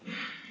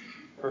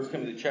1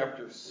 Timothy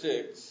chapter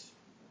 6.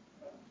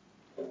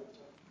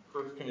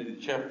 1 Timothy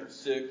chapter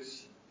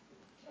 6.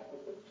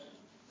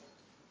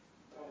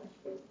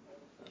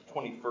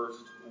 21st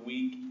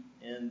week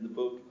in the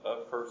book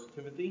of 1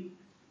 Timothy.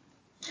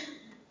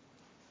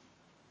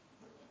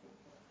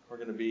 We're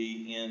going to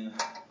be in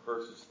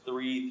verses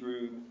 3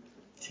 through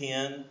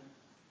 10.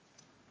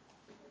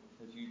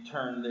 As you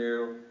turn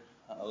there,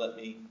 let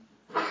me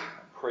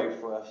pray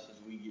for us as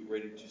we get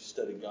ready to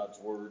study God's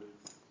Word.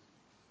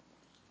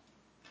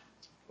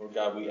 Lord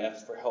God, we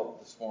ask for help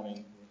this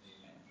morning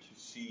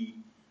to see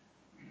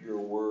your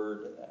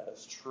Word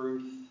as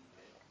truth.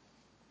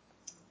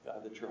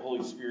 God, that your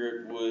Holy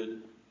Spirit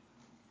would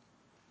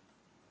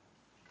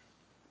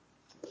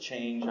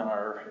change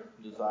our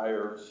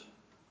desires,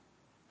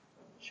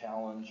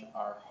 challenge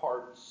our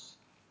hearts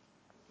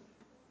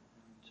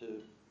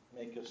to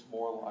make us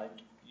more like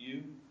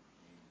you.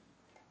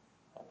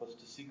 Help us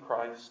to see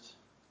Christ.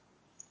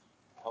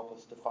 Help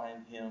us to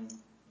find Him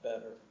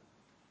better.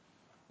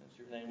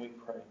 In your name we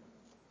pray.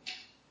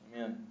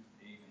 Amen.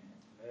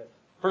 Amen.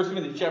 1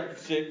 Timothy chapter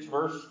 6,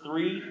 verse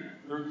 3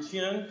 through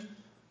 10.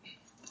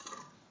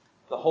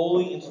 The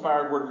holy,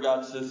 inspired Word of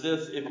God says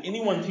this: If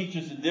anyone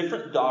teaches a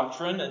different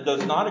doctrine and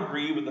does not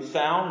agree with the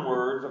sound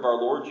words of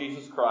our Lord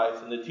Jesus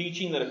Christ and the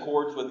teaching that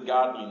accords with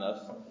godliness,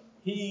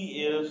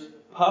 he is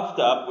puffed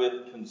up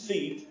with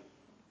conceit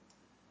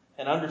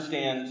and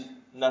understands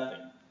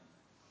nothing.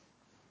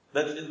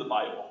 That's in the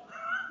Bible.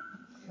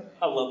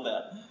 I love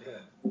that.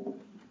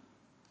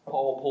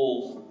 Paul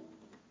pulls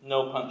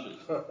no punches.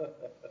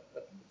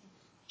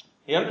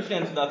 He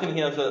understands nothing.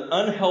 He has an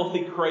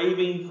unhealthy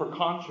craving for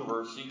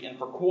controversy and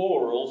for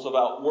quarrels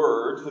about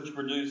words, which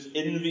produce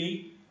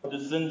envy,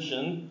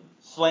 dissension,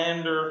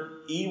 slander,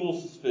 evil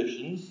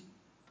suspicions,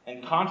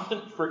 and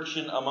constant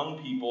friction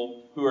among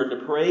people who are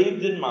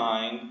depraved in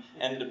mind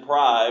and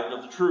deprived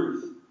of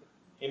truth,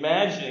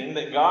 imagining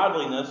that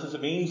godliness is a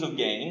means of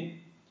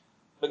gain.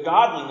 But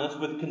godliness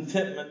with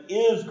contentment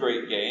is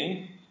great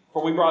gain,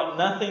 for we brought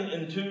nothing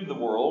into the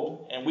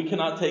world, and we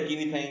cannot take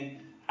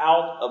anything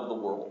out of the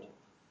world.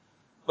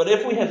 But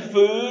if we have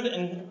food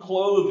and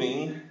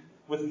clothing,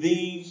 with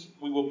these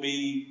we will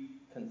be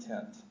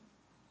content.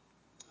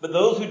 But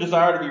those who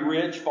desire to be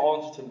rich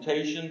fall into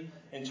temptation,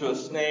 into a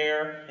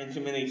snare,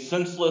 into many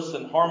senseless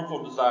and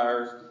harmful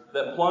desires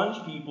that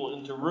plunge people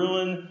into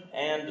ruin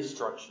and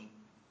destruction.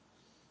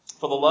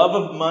 For the love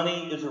of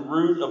money is a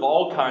root of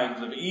all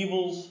kinds of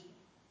evils.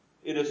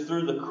 It is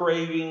through this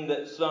craving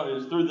that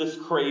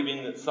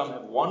some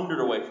have wandered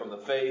away from the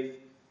faith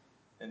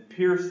and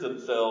pierced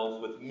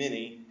themselves with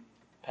many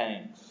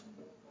pangs.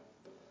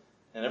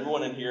 And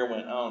everyone in here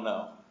went, oh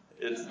no,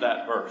 it's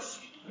that verse.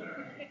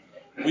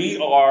 We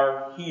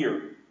are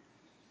here.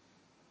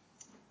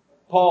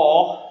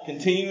 Paul,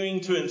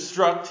 continuing to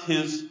instruct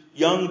his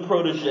young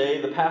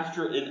protege, the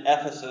pastor in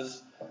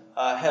Ephesus,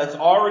 has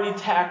already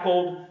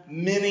tackled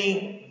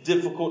many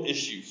difficult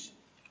issues.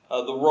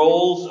 The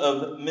roles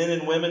of men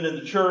and women in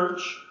the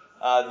church,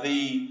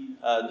 the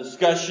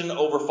discussion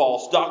over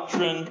false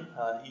doctrine.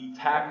 He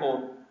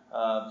tackled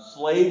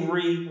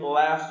slavery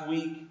last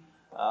week.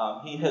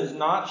 He has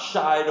not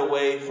shied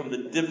away from the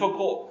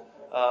difficult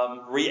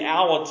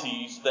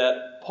realities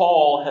that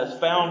Paul has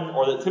found,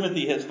 or that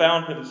Timothy has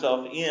found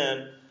himself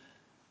in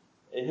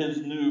his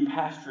new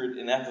pastorate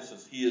in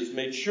Ephesus. He has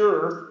made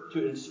sure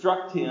to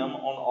instruct him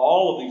on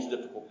all of these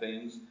difficult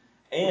things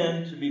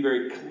and to be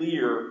very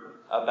clear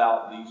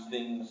about these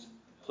things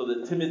so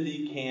that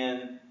Timothy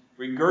can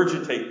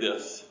regurgitate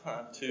this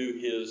to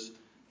his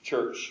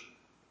church.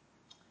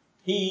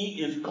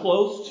 He is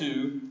close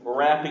to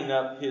wrapping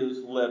up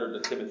his letter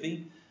to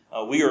Timothy.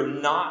 We are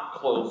not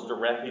close to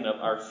wrapping up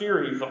our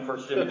series on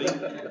 1 Timothy,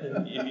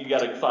 if you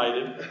got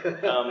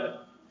excited.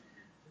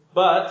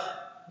 But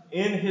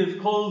in his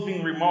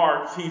closing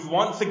remarks, he's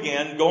once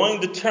again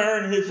going to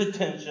turn his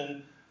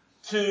attention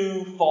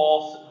to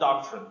false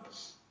doctrine.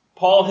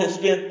 Paul has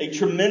spent a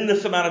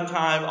tremendous amount of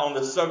time on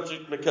this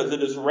subject because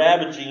it is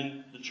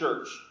ravaging the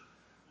church.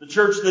 The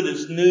church that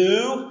is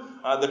new,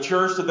 the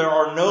church that there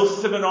are no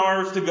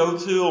seminars to go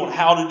to on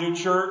how to do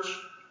church.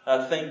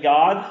 Thank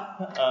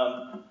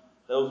God.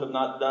 Those have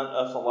not done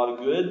us a lot of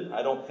good,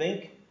 I don't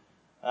think.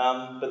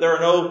 But there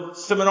are no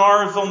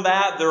seminars on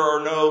that. There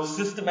are no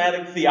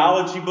systematic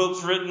theology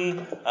books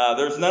written.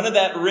 There's none of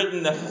that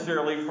written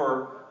necessarily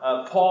for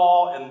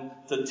Paul and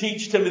to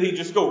teach Timothy,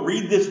 just go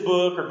read this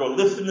book or go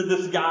listen to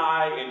this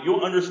guy and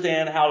you'll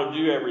understand how to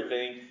do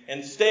everything.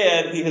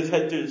 Instead, he has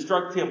had to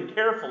instruct him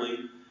carefully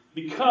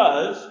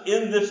because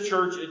in this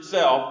church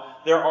itself,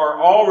 there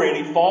are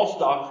already false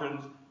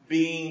doctrines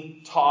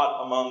being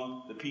taught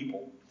among the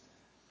people.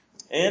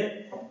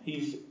 And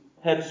he's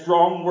had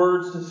strong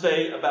words to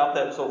say about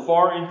that so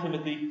far in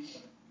Timothy.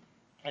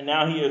 And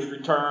now he has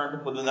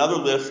returned with another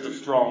list of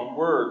strong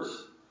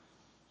words.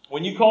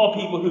 When you call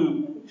people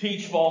who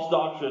teach false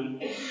doctrine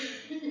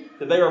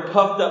that they are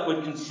puffed up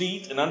with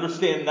conceit and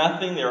understand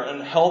nothing. They are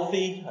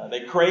unhealthy.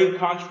 They crave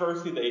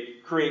controversy. They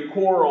create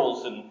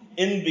quarrels and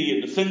envy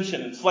and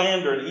dissension and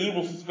slander and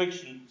evil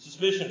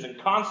suspicions and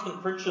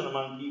constant friction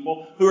among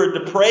people who are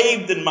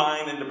depraved in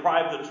mind and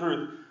deprived of the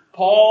truth.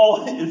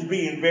 Paul is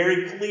being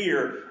very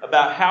clear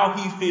about how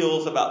he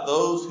feels about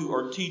those who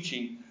are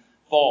teaching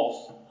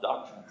false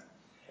doctrine.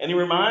 And he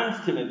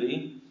reminds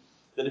Timothy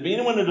that if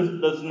anyone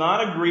does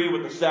not agree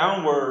with the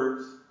sound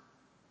words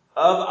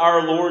of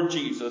our Lord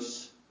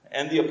Jesus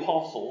and the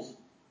apostles,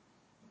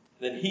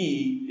 then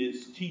he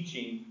is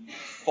teaching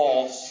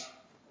false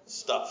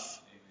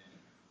stuff.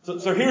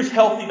 So here's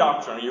healthy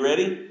doctrine. Are you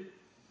ready?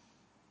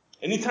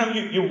 Anytime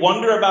you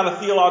wonder about a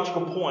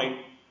theological point,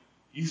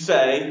 you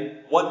say,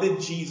 what did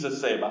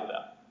Jesus say about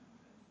that?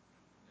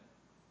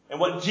 And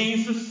what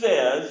Jesus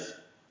says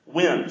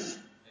wins.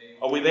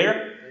 Are we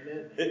there?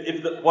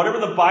 Whatever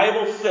the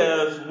Bible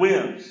says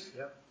wins.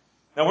 Yep.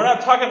 Now, we're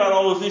not talking about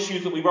all those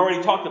issues that we've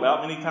already talked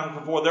about many times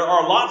before. There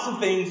are lots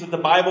of things that the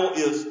Bible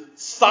is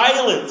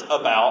silent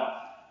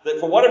about that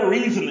for whatever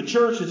reason the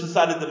church has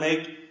decided to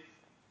make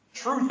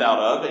truth out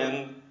of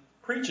and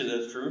preach it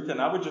as truth. And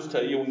I would just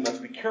tell you we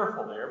must be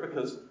careful there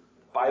because the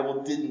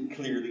Bible didn't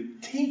clearly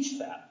teach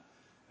that.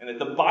 And if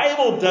the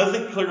Bible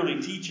doesn't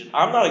clearly teach it,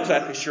 I'm not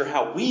exactly sure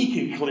how we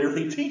can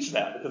clearly teach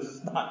that because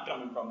it's not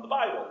coming from the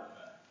Bible.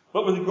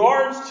 But with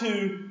regards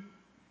to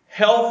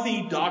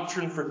healthy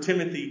doctrine for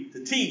Timothy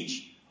to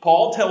teach,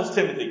 Paul tells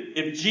Timothy,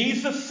 if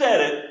Jesus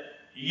said it,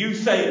 you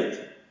say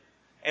it.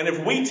 And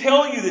if we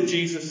tell you that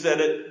Jesus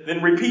said it,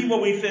 then repeat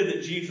what we said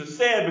that Jesus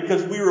said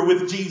because we were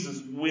with Jesus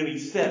when he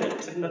said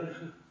it.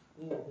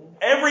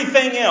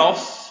 Everything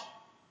else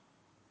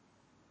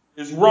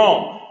is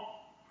wrong.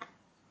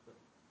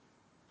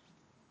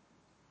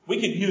 We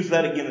could use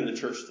that again in the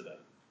church today,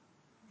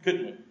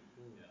 couldn't we?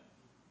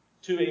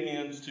 2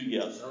 amens, 2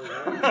 yes.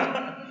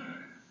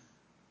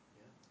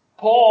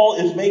 Paul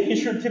is making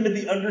sure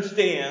Timothy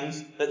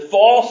understands that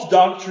false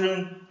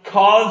doctrine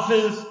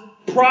causes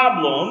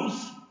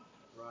problems.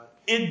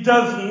 It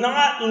does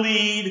not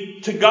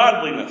lead to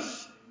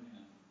godliness.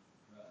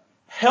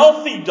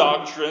 Healthy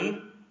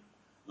doctrine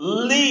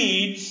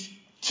leads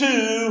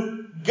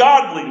to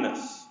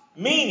godliness.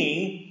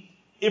 Meaning,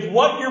 if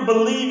what you're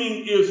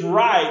believing is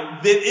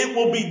right, then it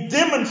will be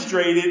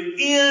demonstrated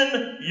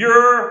in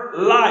your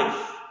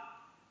life.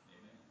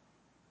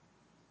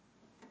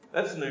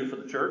 That's new for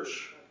the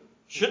church.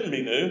 Shouldn't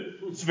be new.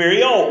 It's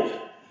very old.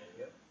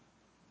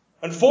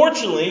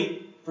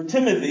 Unfortunately, for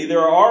Timothy,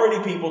 there are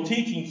already people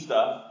teaching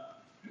stuff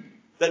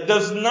that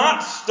does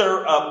not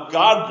stir up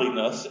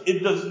godliness.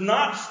 It does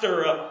not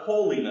stir up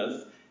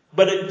holiness,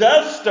 but it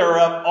does stir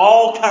up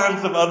all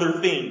kinds of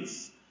other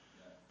things.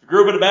 If you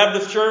grew up in a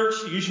Baptist church,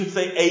 you should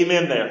say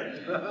amen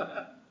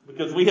there.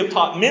 Because we have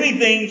taught many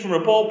things from a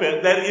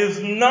pulpit that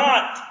is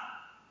not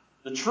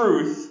the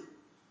truth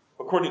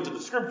according to the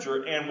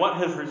Scripture, and what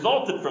has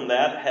resulted from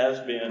that has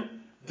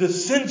been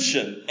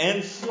dissension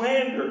and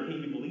slander.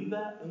 Can you believe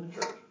that in the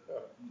church?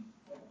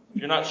 If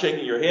you're not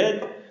shaking your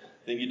head,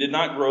 then you did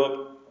not grow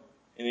up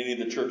in any of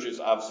the churches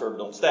I've served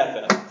on staff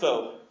at.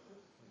 So,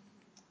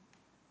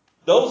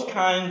 those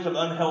kinds of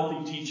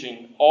unhealthy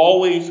teaching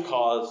always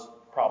cause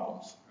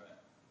problems.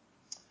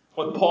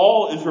 What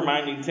Paul is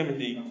reminding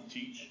Timothy to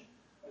teach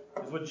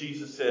is what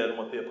Jesus said and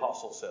what the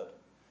apostles said.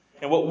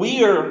 And what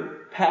we are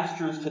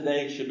pastors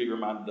today should be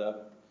reminded of,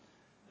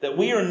 that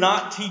we are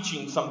not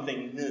teaching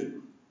something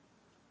new.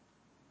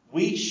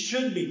 We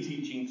should be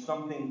teaching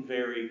something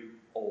very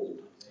old.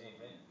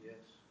 Amen. Yes.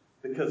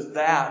 Because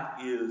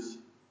that is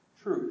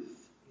truth.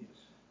 Yes.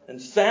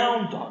 And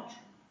sound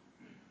doctrine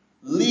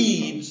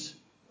leads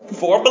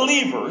for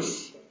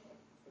believers.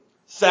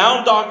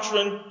 Sound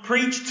doctrine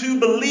preached to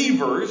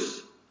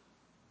believers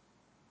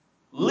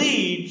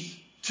leads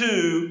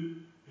to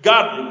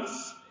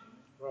godliness.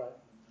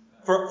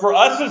 For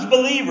us as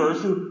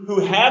believers who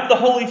have the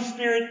Holy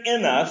Spirit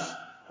in us,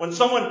 when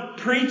someone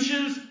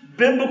preaches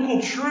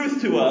biblical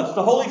truth to us,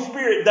 the Holy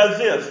Spirit does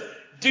this.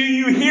 Do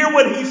you hear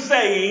what he's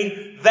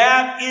saying?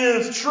 That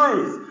is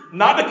truth.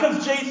 Not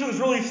because Jason's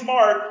really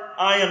smart.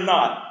 I am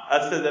not.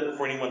 I said that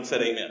before anyone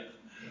said amen.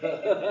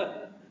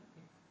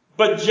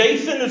 But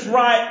Jason is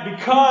right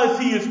because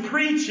he is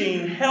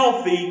preaching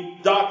healthy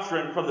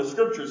doctrine from the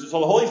Scriptures. So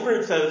the Holy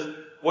Spirit says,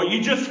 what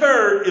you just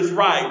heard is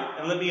right,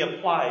 and let me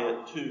apply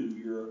it to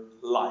your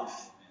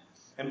life.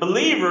 And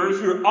believers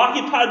who are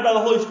occupied by the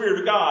Holy Spirit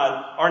of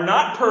God are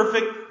not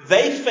perfect.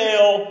 They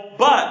fail,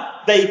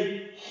 but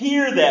they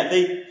hear that.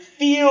 They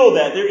feel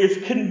that. There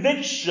is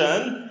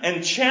conviction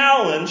and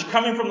challenge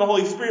coming from the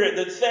Holy Spirit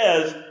that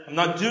says, I'm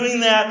not doing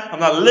that. I'm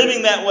not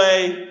living that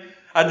way.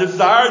 I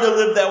desire to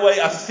live that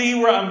way. I see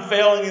where I'm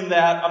failing in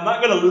that. I'm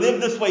not going to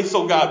live this way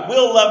so God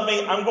will love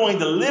me. I'm going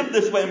to live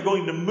this way. I'm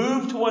going to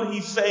move to what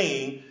He's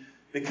saying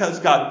because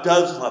God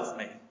does love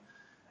me.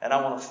 And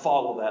I want to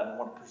follow that and I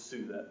want to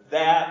pursue that.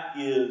 That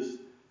is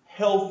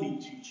healthy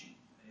teaching.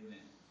 Amen.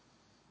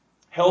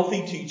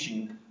 Healthy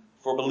teaching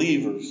for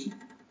believers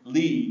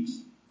leads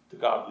to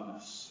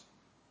godliness.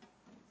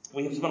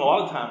 We have spent a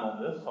lot of time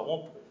on this. I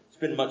won't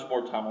spend much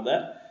more time on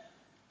that.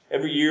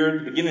 Every year,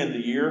 at the beginning of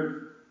the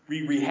year,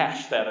 we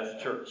rehash that as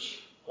a church.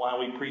 Why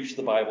we preach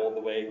the Bible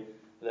the way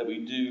that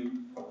we do.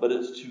 But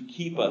it's to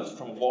keep us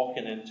from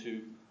walking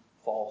into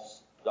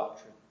false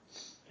doctrine.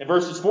 In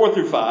verses 4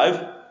 through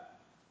 5,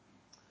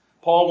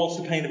 Paul wants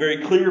to paint a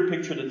very clear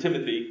picture to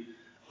Timothy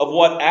of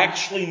what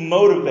actually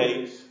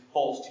motivates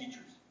false teachers.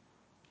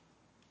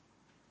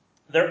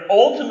 Their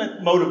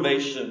ultimate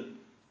motivation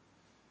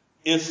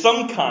is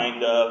some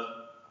kind of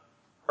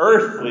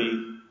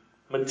earthly,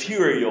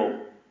 material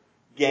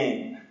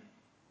gain.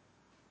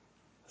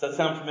 Does that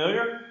sound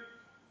familiar?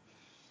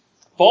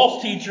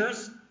 False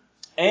teachers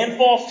and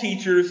false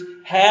teachers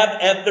have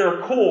at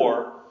their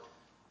core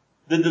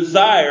the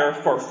desire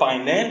for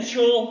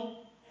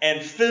financial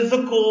and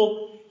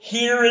physical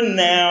here and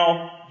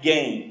now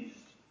gain.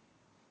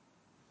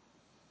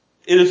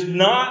 It is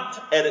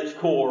not at its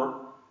core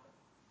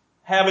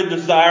have a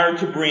desire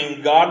to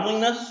bring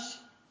godliness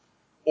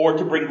or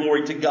to bring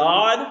glory to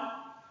God.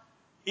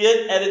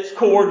 It at its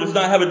core does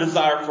not have a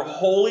desire for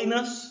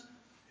holiness.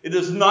 It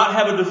does not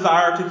have a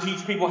desire to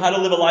teach people how to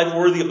live a life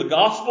worthy of the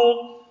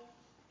gospel.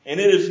 And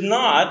it is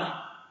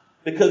not,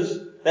 because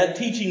that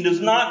teaching does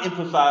not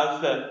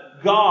emphasize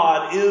that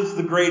God is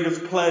the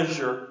greatest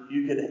pleasure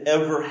you could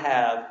ever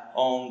have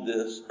on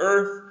this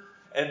earth.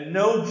 And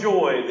no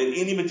joy that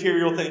any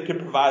material thing can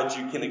provide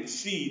you can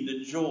exceed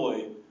the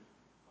joy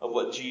of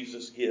what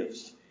Jesus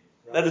gives.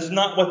 That is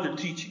not what they're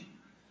teaching.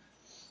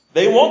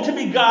 They want to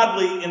be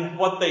godly in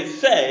what they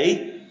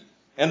say,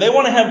 and they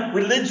want to have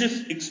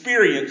religious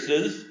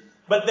experiences,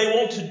 but they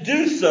want to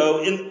do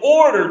so in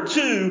order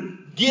to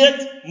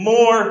get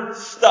more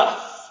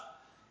stuff.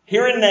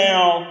 Here and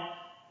now,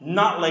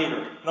 not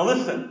later. Now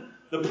listen,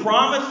 the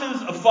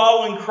promises of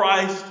following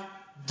Christ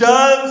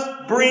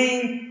does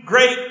bring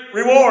great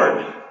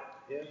reward.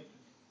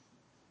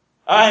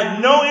 I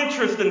have no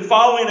interest in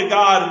following a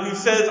God who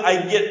says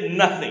I get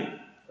nothing.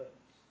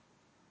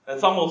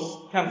 That's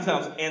almost kind of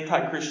sounds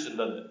anti-Christian,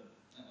 doesn't it?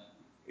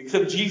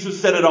 Except Jesus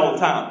said it all the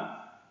time.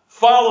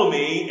 Follow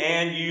me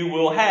and you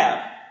will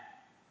have.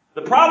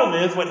 The problem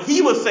is what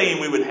he was saying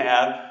we would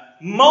have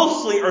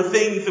mostly are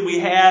things that we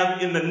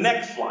have in the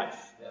next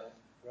life.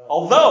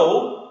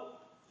 Although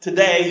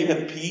today you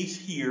have peace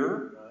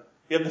here.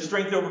 You have the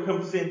strength to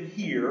overcome sin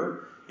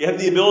here. You have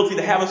the ability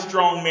to have a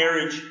strong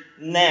marriage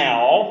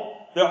now.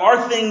 There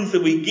are things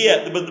that we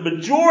get, but the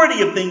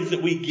majority of things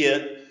that we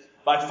get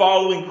by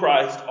following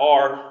Christ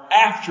are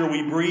after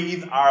we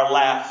breathe our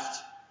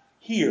last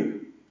here.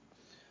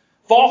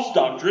 False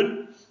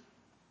doctrine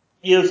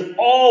is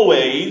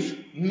always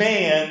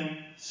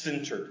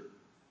man-centered.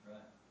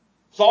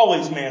 It's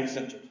always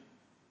man-centered.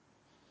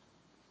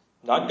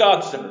 Not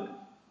God-centered.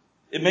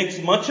 It makes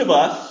much of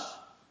us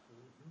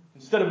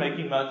instead of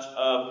making much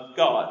of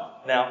God.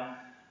 Now,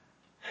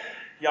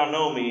 y'all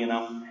know me,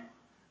 and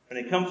when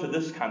it comes to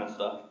this kind of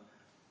stuff,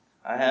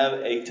 I have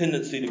a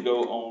tendency to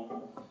go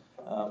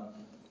on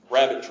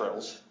rabbit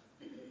trails.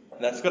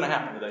 And that's going to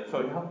happen today. So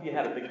I hope you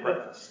had a big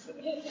breakfast.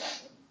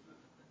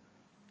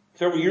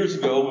 Several years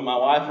ago, when my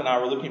wife and I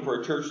were looking for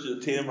a church to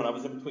attend, when I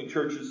was in between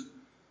churches,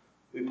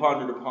 we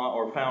pondered upon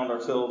or found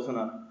ourselves in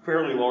a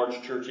fairly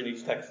large church in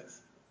East Texas.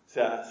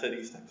 See, I said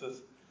East Texas.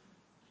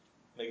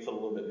 Makes it a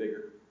little bit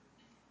bigger.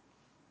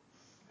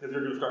 Because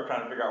they're going to start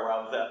trying to figure out where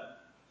I was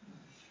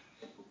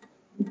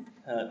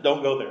at.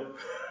 Don't go there.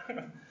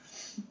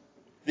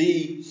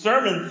 The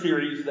sermon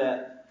series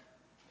that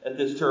at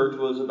this church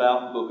was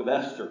about the book of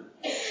Esther.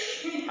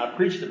 I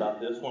preached about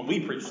this when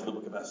we preached the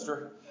book of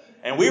Esther.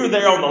 And we were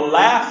there on the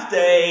last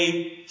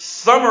day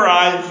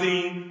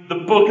summarizing the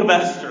book of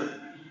Esther,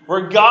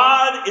 where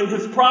God in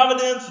his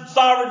providence and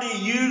sovereignty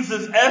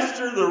uses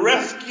Esther to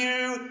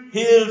rescue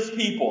his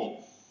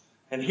people.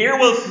 And here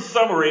was the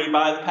summary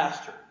by the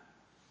pastor.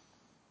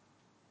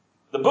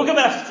 The book of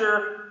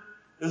Esther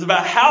is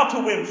about how to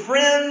win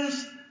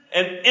friends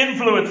and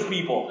influence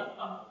people.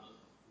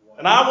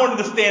 And I wanted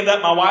to stand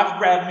up. My wife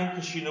grabbed me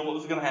because she knew what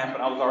was going to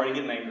happen. I was already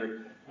getting angry.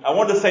 I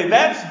wanted to say,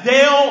 that's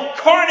Dale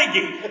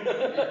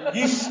Carnegie.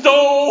 You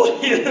stole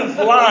his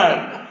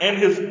line and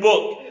his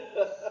book.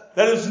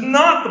 That is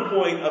not the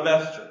point of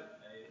Esther.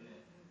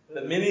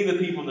 That many of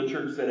the people in the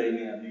church said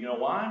amen. Do you know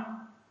why?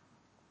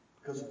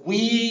 Because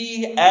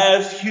we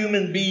as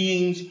human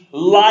beings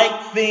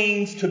like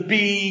things to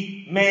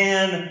be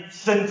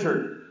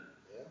man-centered.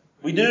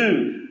 We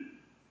do.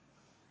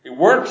 It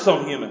works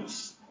on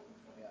humans.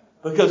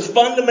 Because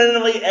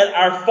fundamentally at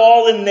our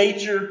fallen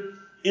nature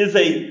is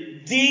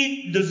a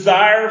deep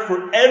desire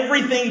for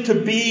everything to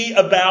be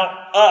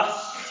about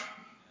us.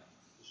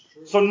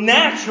 So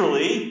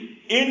naturally,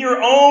 in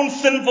your own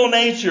sinful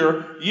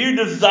nature, you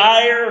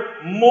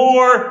desire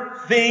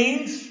more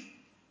things.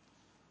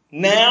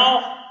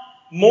 Now,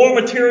 more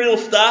material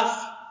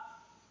stuff.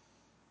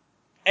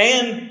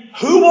 And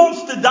who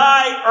wants to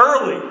die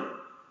early?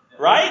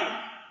 Right?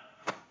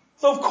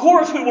 So of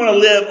course we want to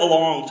live a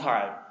long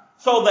time.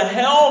 So the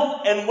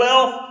health and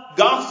wealth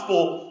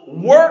gospel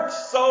works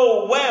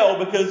so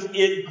well because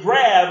it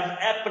grabs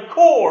at the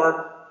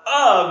core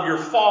of your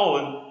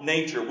fallen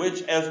nature,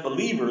 which as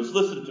believers,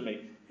 listen to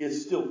me,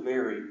 is still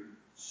very,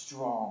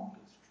 strong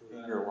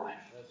in your life.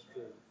 That's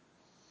true.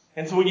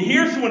 And so when you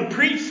hear someone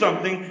preach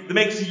something that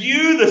makes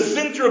you the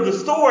center of the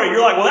story,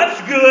 you're like, well,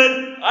 that's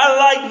good. I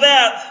like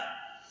that.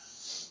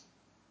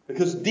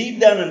 Because deep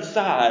down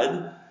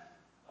inside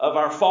of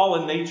our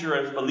fallen nature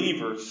as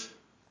believers,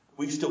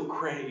 we still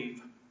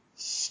crave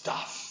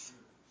stuff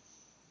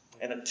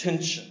and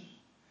attention.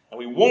 And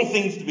we want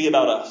things to be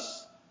about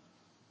us.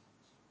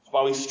 That's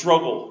why we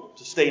struggle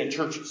to stay in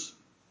churches.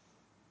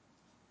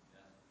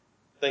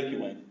 Thank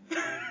you, Wayne.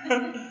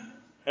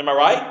 Am I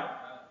right?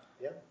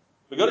 Yep.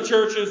 We go to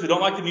churches. We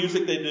don't like the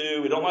music they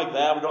do. We don't like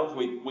that.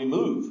 We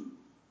move.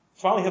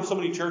 That's why we have so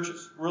many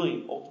churches,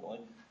 really, ultimately.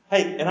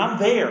 Hey, and I'm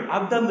there.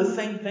 I've done the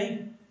same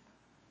thing.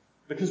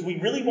 Because we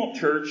really want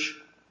church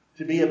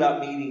to be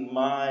about meeting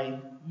my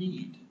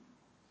need.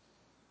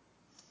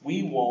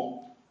 We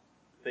want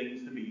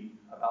things to be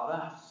about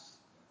us.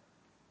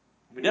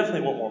 We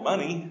definitely want more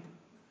money.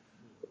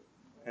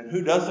 And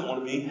who doesn't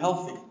want to be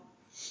healthy?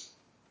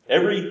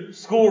 Every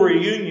school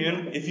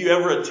reunion, if you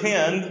ever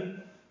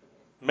attend,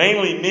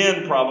 mainly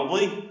men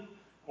probably,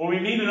 when we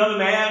meet another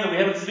man that we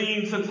haven't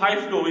seen since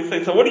high school, we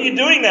say, so what are you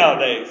doing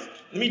nowadays?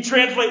 Let me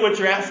translate what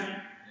you're asking.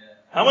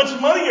 How much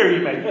money are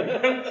you making?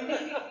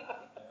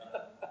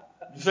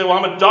 You say, well,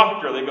 I'm a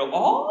doctor. They go,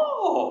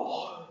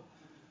 oh.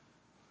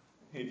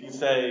 If you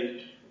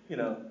say, you're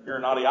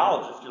an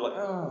audiologist, you're like,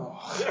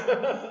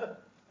 oh.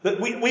 But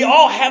we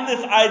all have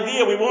this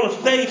idea. We want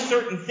to say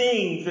certain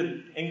things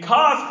and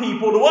cause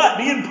people to what?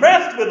 Be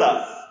impressed with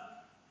us.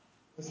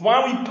 It's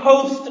why we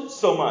post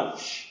so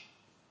much.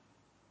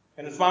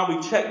 And it's why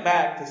we check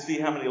back to see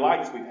how many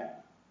likes we've had.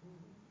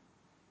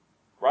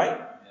 Right?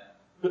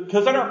 Yeah.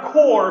 Because at our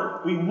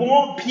core, we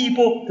want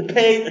people to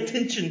pay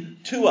attention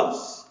to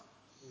us.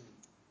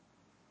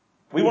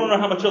 We want to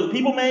know how much other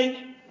people make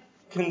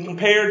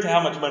compared to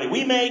how much money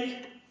we make.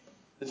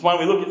 It's why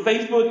we look at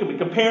Facebook and we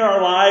compare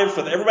our lives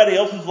with everybody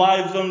else's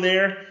lives on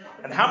there.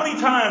 And how many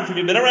times have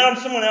you been around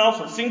someone else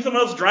or seen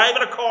someone else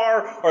driving a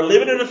car or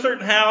living in a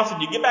certain house,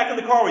 and you get back in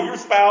the car with your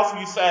spouse and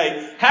you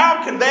say,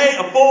 how can they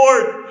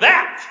afford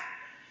that?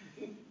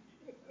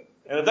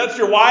 And if that's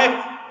your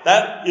wife,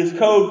 that is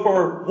code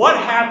for what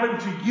happened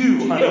to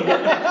you, honey.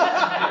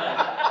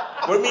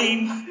 What it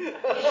means.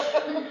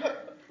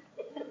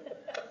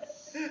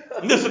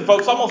 Listen,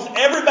 folks, almost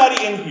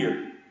everybody in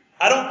here,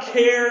 I don't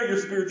care your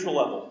spiritual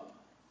level.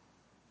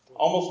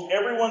 Almost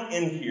everyone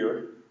in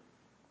here,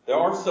 there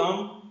are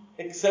some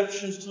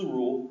exceptions to the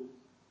rule.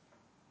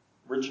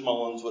 Rich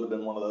Mullins would have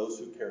been one of those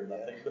who cared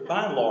about things. But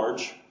by and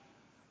large,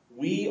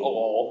 we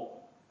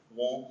all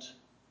want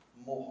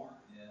more.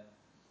 Yeah.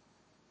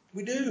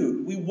 We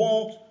do. We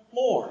want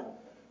more.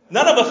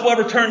 None of us will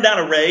ever turn down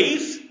a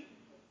raise.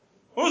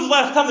 When was the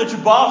last time that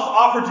your boss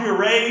offered you a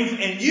raise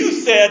and you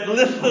said,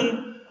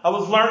 listen, I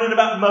was learning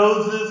about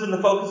Moses in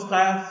the focus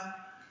class,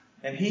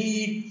 and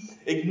he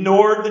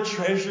ignored the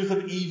treasures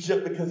of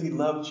Egypt because he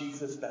loved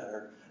Jesus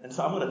better. And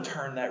so I'm going to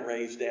turn that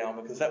raise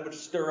down because that would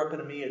stir up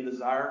in me a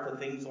desire for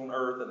things on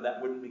earth, and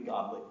that wouldn't be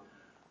godly.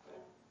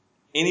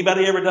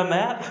 Anybody ever done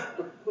that?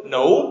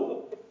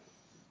 No.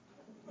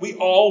 We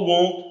all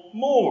want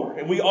more.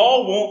 And we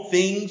all want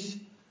things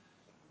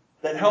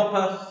that help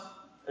us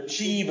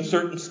achieve a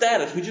certain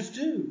status. We just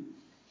do.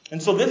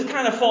 And so this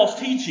kind of false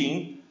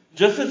teaching,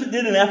 just as it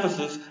did in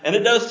Ephesus, and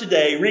it does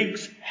today,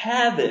 wreaks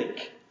havoc.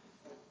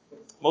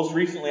 Most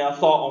recently, I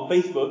saw on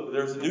Facebook that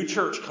there's a new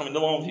church coming to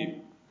Longview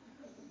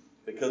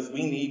because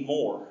we need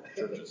more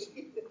churches.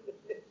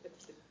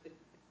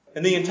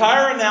 And the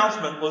entire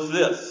announcement was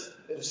this.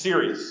 It was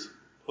serious.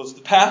 It was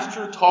the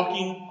pastor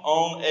talking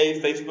on a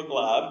Facebook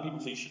Live. People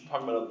say you shouldn't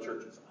talk about other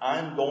churches.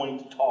 I'm going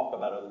to talk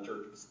about other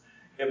churches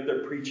if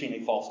they're preaching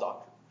a false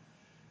doctrine.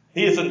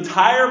 His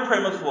entire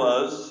premise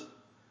was,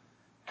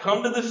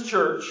 come to this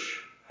church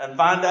and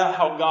find out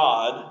how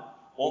God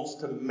wants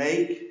to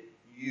make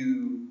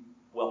you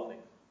wealthy.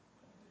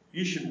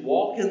 You should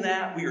walk in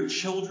that. We are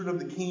children of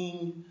the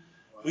King.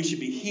 We should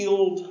be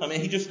healed. I mean,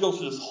 he just goes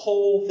through this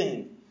whole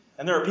thing.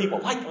 And there are people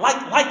like.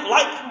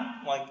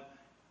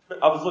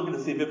 I was looking to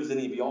see if it was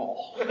any of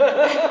y'all. But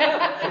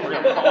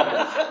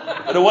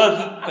it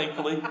wasn't,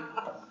 thankfully.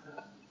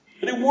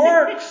 But it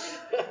works.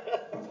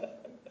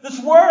 This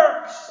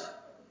works.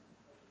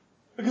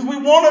 Because we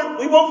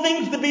want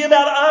things to be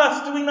about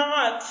us, do we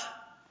not?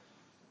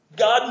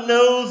 God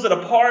knows that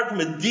apart from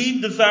a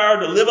deep desire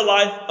to live a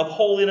life of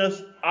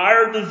holiness,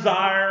 our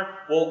desire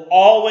will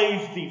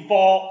always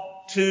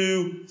default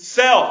to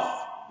self.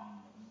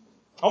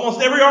 Almost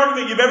every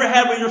argument you've ever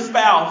had with your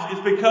spouse is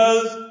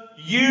because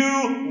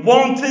you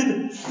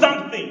wanted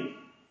something.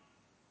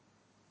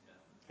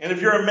 And if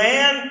you're a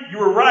man, you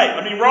were right.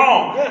 I mean,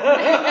 wrong.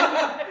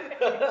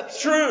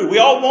 It's true. We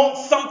all want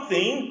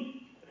something,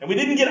 and we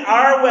didn't get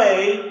our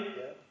way,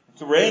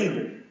 so we're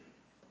angry.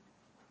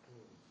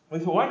 We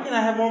say, why can't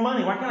I have more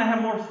money? Why can't I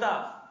have more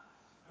stuff?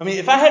 I mean,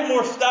 if I had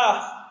more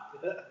stuff,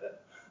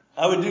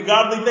 I would do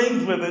godly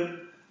things with it.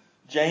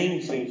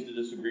 James seems to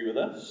disagree with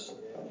us.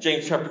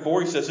 James chapter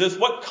 4, he says this,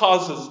 what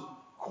causes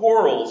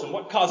quarrels. And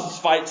what causes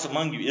fights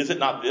among you? Is it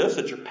not this,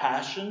 that your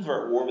passions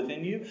are at war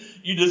within you?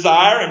 You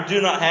desire and do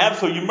not have,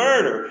 so you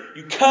murder.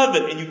 You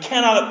covet and you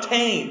cannot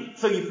obtain,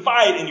 so you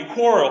fight and you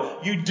quarrel.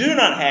 You do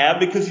not have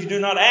because you do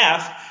not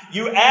ask.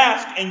 You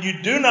ask and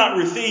you do not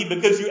receive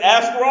because you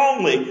ask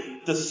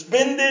wrongly, to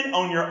spend it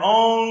on your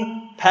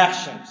own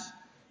passions.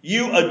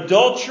 You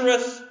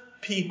adulterous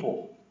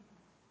people.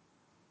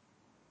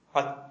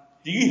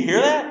 Do you hear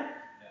that?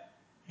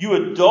 You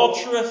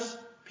adulterous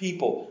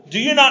people. Do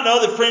you not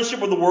know that friendship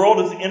with the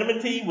world is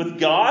enmity with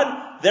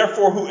God?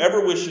 Therefore,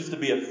 whoever wishes to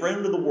be a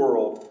friend of the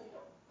world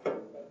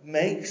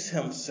makes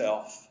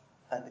himself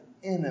an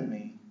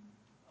enemy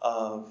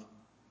of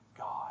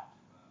God.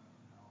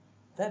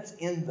 That's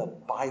in the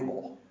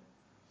Bible.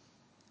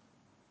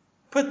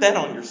 Put that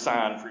on your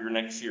sign for your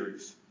next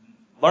series.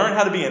 Learn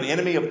how to be an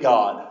enemy of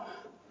God.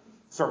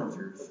 Sermon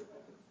series.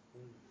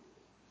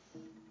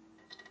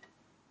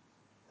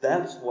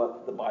 That's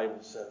what the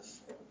Bible says.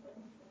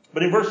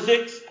 But in verse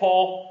 6,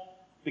 Paul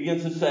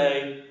begins to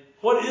say,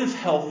 what is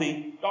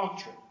healthy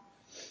doctrine?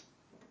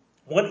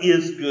 What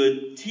is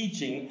good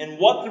teaching? And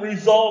what the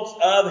results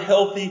of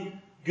healthy,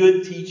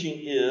 good teaching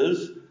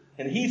is.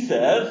 And he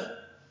says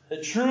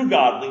that true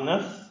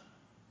godliness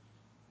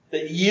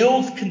that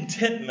yields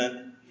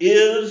contentment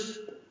is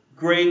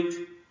great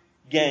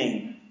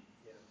gain.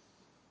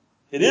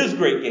 It is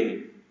great gain.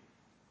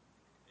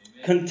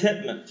 Amen.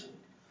 Contentment.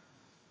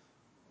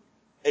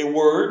 A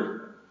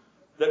word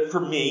that for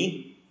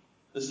me,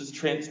 this is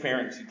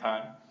transparency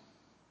time,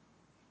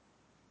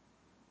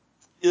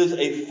 is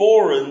a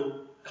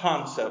foreign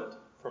concept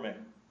for me.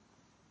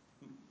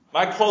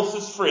 My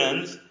closest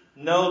friends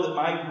know that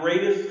my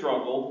greatest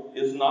struggle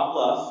is not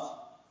lust.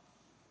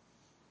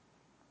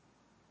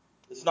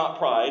 It's not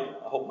pride.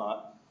 I hope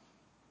not.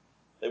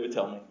 They would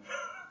tell me.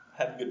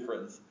 I have good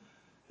friends.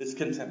 It's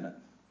contentment.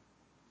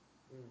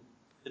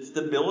 It's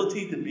the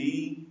ability to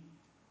be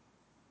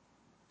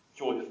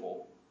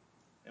joyful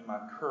in my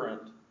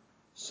current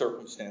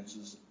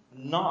circumstances,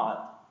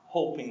 not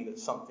hoping that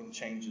something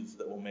changes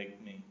that will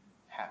make me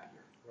happier.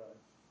 Right.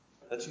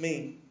 That's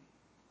me.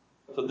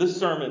 So this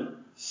sermon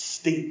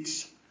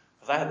stinks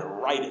because I had to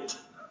write it.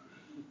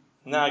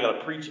 Now I got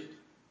to preach it.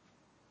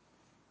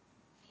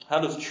 How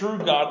does true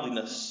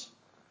godliness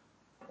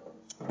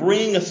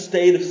bring a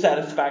state of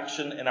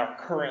satisfaction in our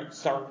current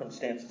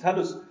circumstances? How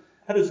does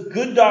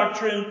good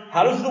doctrine,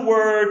 how does the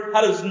Word,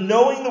 how does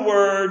knowing the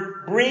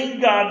Word bring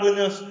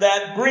godliness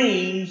that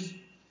brings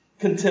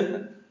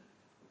contentment?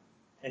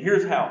 And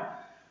here's how.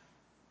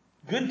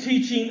 Good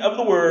teaching of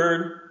the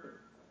Word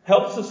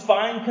helps us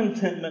find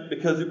contentment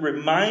because it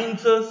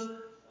reminds us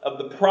of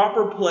the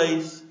proper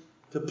place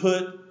to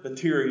put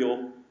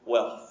material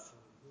wealth.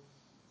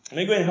 Let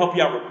me go ahead and help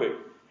you out real quick.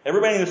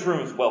 Everybody in this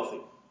room is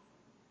wealthy.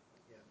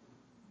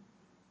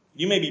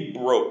 You may be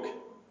broke.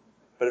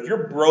 But if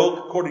you're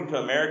broke according to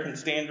American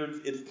standards,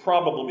 it's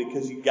probably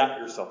because you got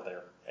yourself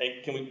there.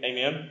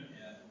 Amen?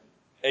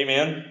 Yeah.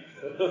 Amen?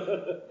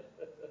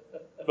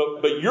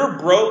 But you're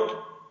broke.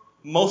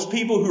 Most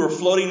people who are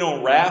floating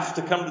on rafts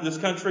to come to this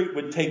country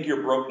would take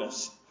your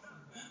brokenness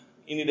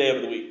any day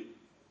of the week.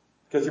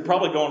 Because you're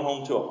probably going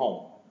home to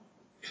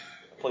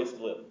a place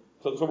to live.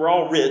 So we're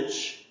all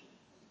rich.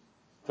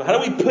 So how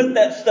do we put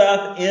that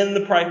stuff in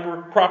the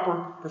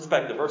proper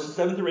perspective? Verses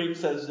 7 through 8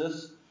 says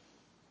this.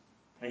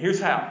 And here's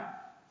how.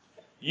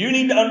 You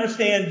need to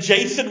understand,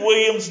 Jason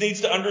Williams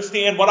needs to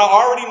understand what I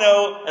already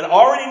know, and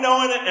already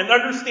knowing it and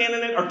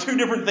understanding it are two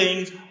different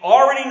things.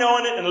 Already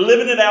knowing it and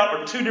living it out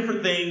are two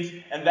different things.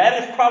 And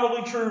that is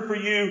probably true for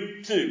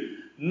you too.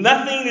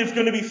 Nothing is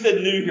going to be said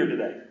new here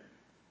today.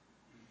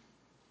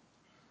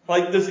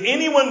 Like, does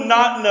anyone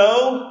not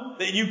know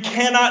that you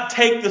cannot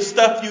take the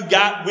stuff you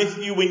got with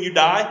you when you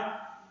die?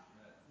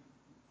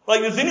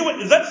 Like, does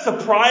that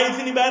surprise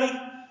anybody?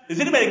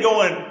 Is anybody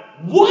going,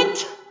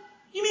 what?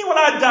 You mean when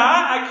I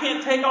die, I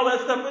can't take all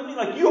that stuff with me?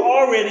 Like, you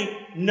already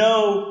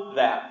know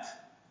that.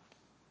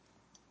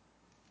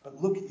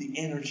 But look at the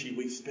energy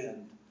we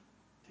spend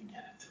to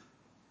get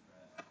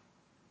it.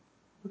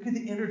 Look at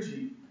the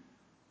energy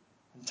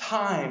and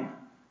time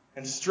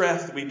and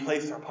stress that we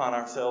place upon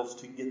ourselves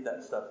to get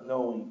that stuff,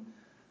 knowing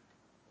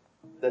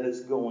that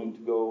it's going to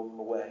go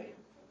away.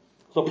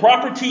 So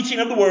proper teaching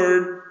of the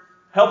Word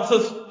helps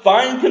us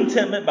find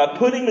contentment by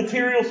putting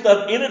material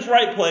stuff in its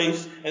right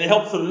place, and it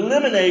helps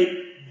eliminate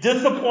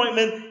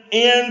disappointment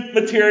in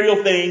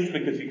material things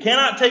because you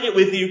cannot take it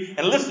with you.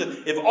 And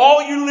listen, if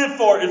all you live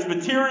for is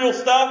material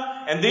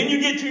stuff, and then you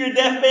get to your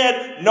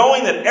deathbed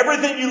knowing that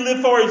everything you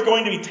live for is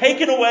going to be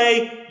taken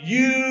away,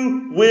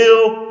 you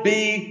will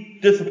be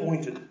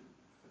disappointed.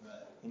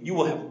 And you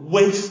will have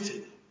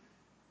wasted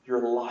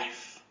your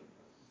life.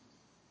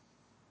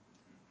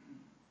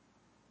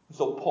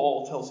 So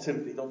Paul tells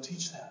Timothy, don't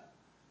teach that.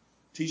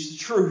 Teach the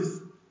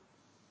truth.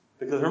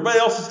 Because everybody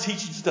else is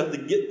teaching stuff to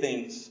get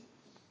things.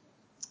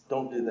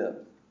 Don't do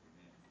that.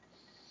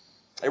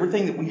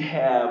 Everything that we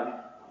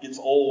have gets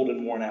old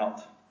and worn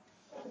out.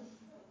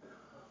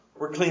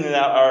 We're cleaning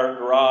out our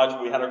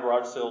garage. We had our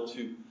garage sale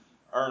to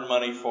earn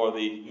money for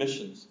the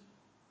missions.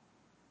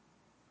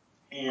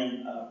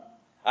 And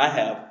I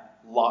have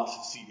lots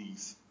of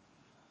CDs.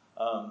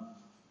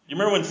 You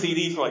remember when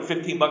CDs were like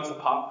 $15 a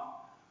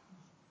pop?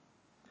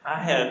 I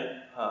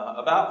had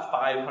about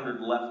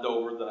 500 left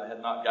over that I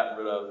had not gotten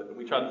rid of, and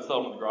we tried to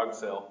sell them at the garage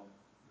sale.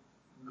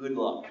 Good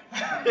luck.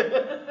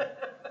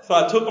 So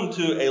I took them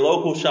to a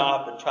local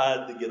shop and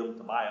tried to get them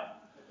to buy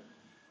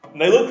them.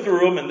 And they looked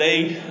through them, and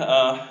they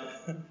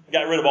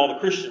got rid of all the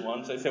Christian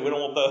ones. They said, we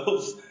don't want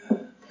those.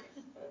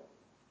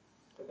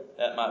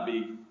 That might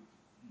be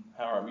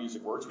how our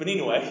music works. But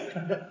anyway,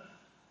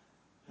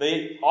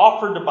 they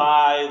offered to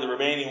buy the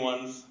remaining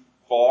ones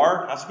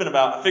for, I figured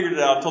it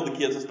out, I told the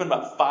kids, I spent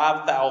about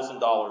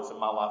 $5,000 in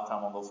my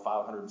lifetime on those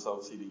 500 and so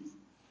CDs.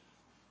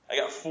 I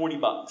got $40.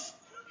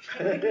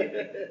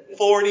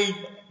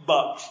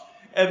 $40.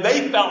 And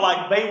they felt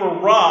like they were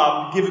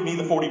robbed giving me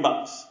the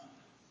 $40.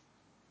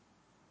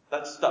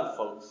 That's stuff,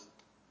 folks.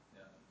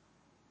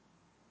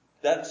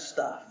 That's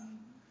stuff.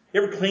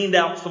 You ever cleaned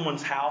out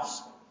someone's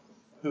house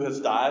who has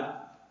died?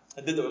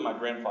 I did that with my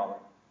grandfather.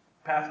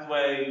 Passed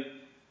away.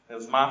 It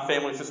was my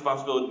family's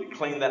responsibility to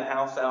clean that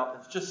house out.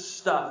 It's just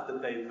stuff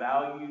that they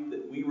valued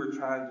that we were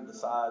trying to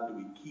decide, do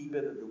we keep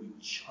it or do we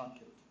chunk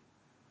it?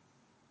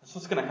 That's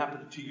what's going to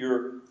happen to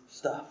your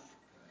stuff.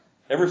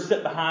 Ever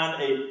sit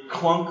behind a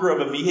clunker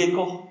of a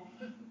vehicle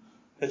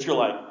that you're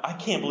like, I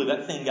can't believe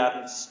that thing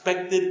got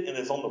inspected and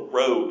is on the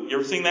road. You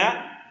ever seen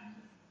that?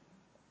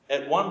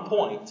 At one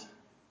point,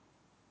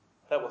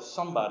 that was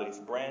somebody's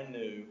brand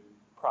new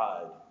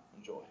pride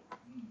and joy.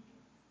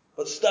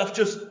 But stuff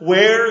just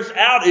wears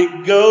out.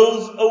 It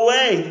goes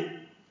away.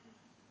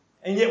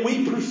 And yet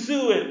we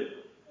pursue it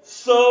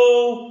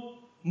so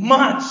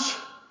much.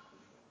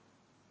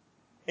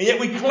 And yet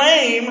we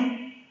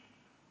claim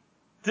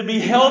to be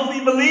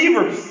healthy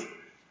believers.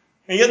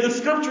 And yet the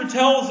scripture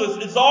tells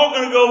us it's all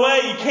going to go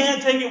away. You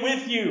can't take it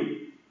with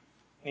you.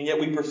 And yet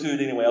we pursue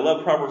it anyway. I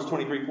love Proverbs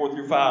 23,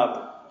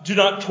 4-5. Do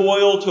not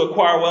toil to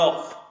acquire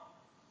wealth.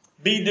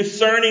 Be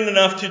discerning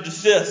enough to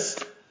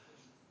desist.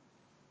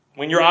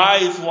 When your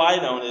eyes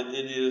light on it,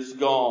 it is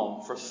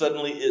gone, for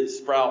suddenly it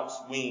sprouts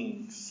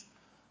wings,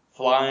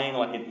 flying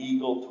like an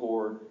eagle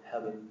toward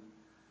heaven.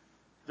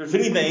 If there's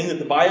anything that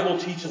the Bible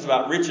teaches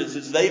about riches,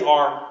 it's they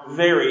are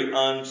very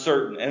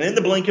uncertain. And in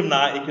the blink of an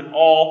eye, it can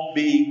all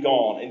be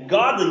gone. And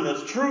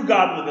godliness,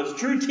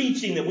 true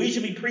teaching that we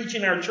should be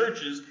preaching in our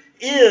churches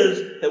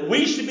is that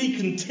we should be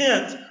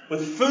content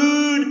with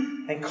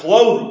food and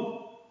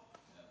clothing.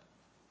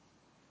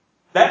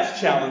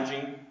 That's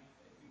challenging.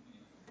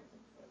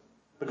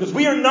 Because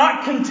we are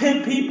not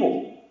content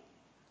people.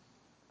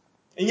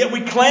 And yet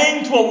we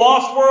claim to a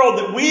lost world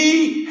that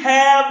we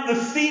have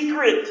the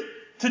secret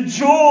to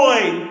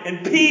joy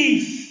and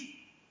peace.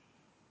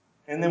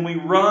 And then we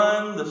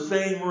run the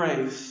same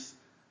race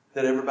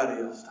that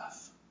everybody else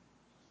does.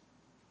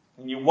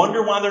 And you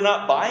wonder why they're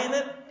not buying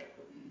it?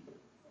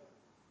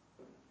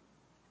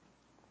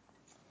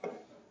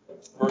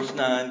 Verse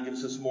 9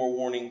 gives us more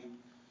warning.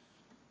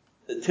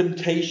 That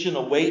temptation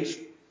awaits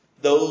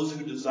those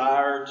who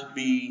desire to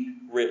be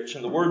rich.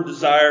 And the word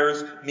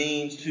desires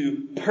means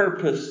to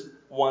purpose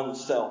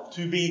oneself,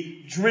 to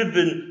be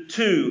driven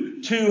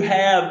to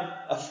have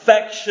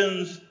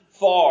affections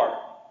for.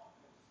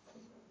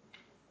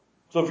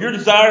 So if your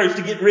desire is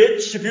to get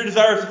rich, if your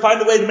desire is to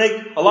find a way to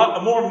make a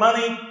lot more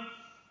money,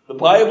 the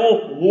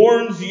Bible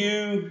warns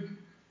you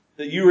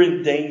that you're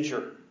in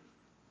danger.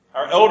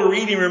 Our elder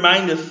reading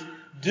reminds us,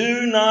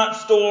 do not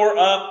store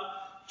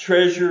up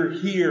treasure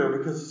here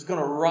because it's going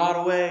to rot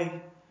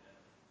away.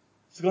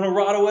 It's going to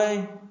rot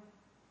away.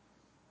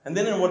 And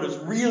then in what is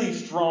really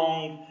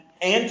strong,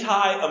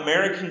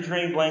 anti-American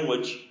dream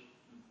language,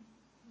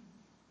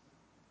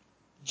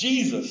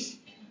 Jesus,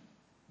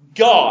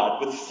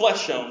 God with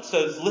flesh on,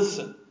 says,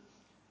 listen,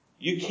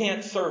 you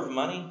can't serve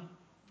money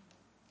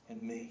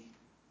and me.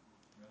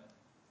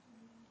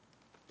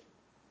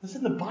 It's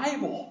in the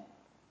Bible.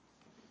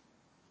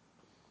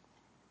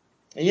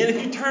 And yet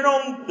if you turn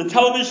on the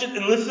television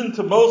and listen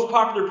to most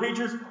popular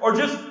preachers, or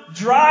just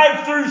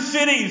drive through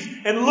cities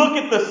and look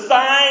at the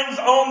signs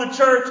on the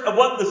church of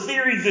what the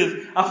series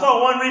is. I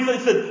saw one recently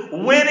that said,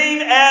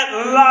 winning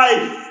at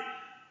life.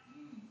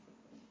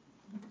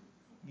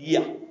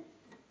 Yeah.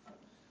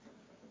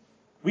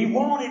 We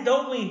want it,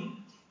 don't we?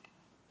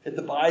 That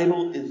the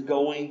Bible is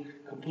going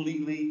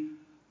completely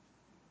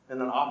in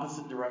an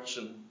opposite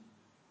direction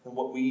than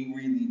what we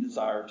really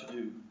desire to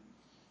do.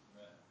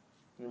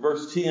 In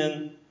verse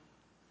 10,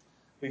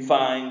 we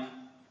find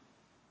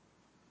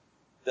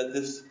that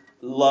this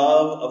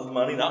love of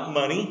money, not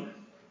money,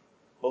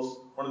 one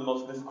of the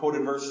most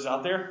misquoted verses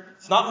out there.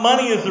 It's not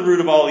money is the root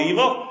of all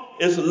evil.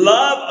 It's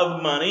love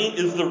of money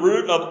is the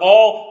root of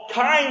all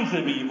kinds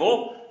of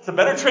evil. It's a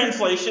better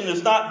translation.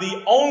 It's not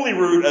the only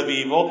root of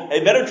evil.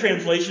 A better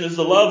translation is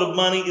the love of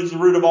money is the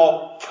root of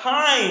all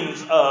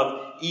kinds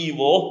of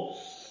evil.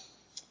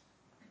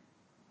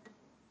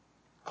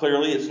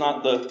 Clearly, it's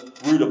not the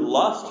root of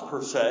lust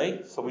per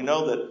se. So we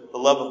know that the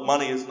love of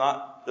money is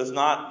not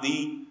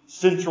the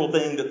central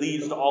thing that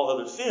leads to all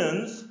other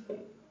sins.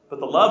 But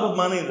the love of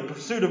money and the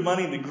pursuit of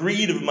money and the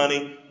greed of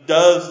money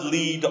does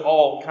lead to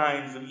all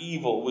kinds of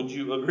evil. Would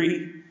you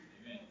agree?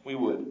 We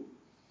would.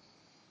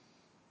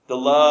 The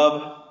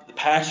love, the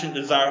passion,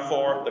 desire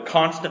for, the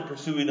constant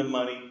pursuing of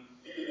money,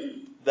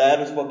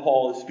 that is what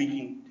Paul is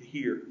speaking to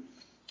here.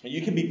 And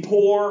you can be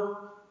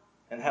poor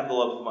and have the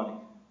love of money.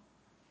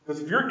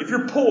 Because if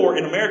you're poor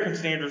in American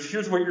standards,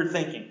 here's what you're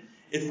thinking.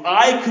 If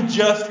I could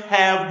just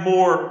have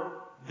more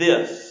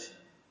this,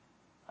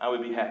 I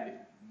would be happy.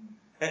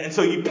 And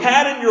so you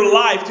pattern your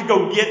life to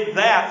go get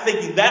that,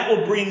 thinking that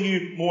will bring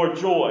you more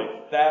joy.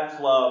 That's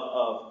love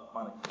of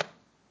money.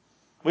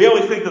 We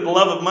always think that the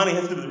love of money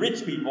has to do with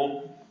rich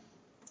people.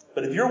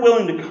 But if you're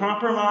willing to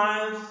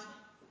compromise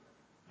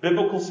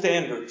biblical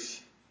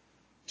standards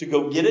to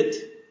go get it,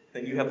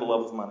 then you have the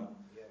love of money.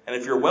 And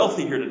if you're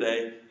wealthy here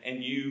today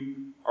and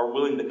you are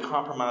willing to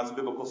compromise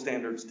biblical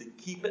standards to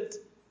keep it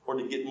or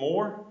to get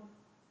more,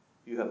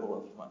 you have the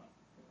love of money.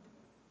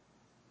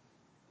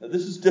 Now,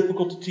 this is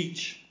difficult to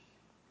teach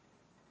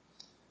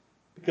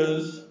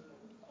because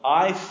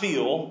I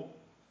feel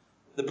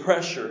the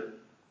pressure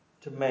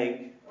to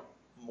make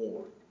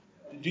more.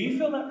 Do you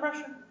feel that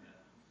pressure?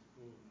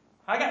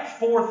 I got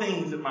 4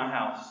 things at my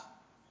house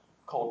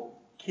called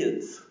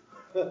kids.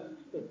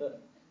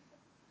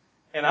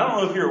 And I don't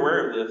know if you're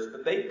aware of this,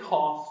 but they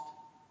cost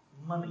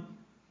money.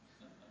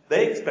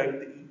 They expect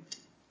to eat.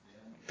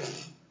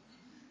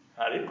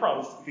 I didn't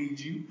promise to feed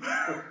you.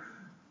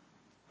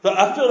 So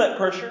I feel that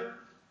pressure.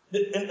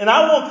 And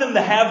I want them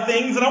to have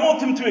things, and I want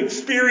them to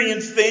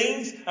experience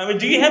things. I mean,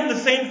 do you have the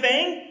same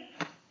thing?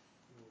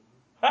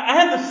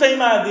 I have the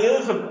same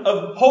ideas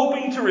of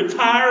hoping to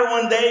retire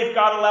one day if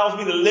God allows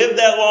me to live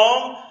that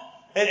long.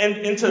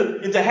 And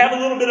to have a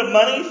little bit of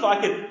money so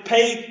I could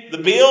pay the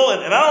bill.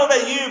 And I don't know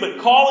about you,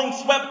 but calling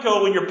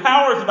SWEPCO when your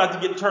power is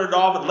about to get turned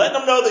off and letting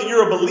them know that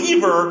you're a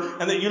believer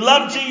and that you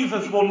love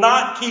Jesus will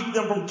not keep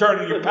them from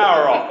turning your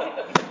power off.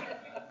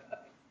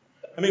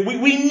 I mean,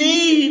 we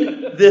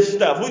need this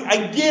stuff.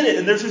 I get it.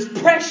 And there's this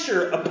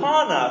pressure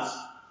upon us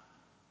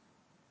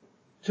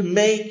to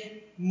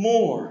make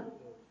more.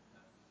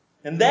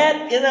 And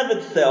that in of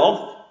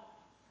itself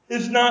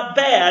is not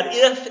bad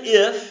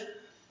if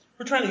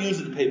we're trying to use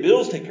it to pay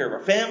bills, take care of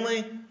our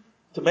family,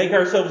 to make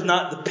ourselves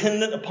not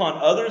dependent upon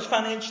others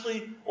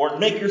financially, or to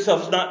make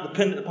yourselves not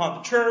dependent upon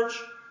the church.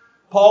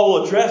 Paul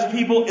will address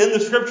people in the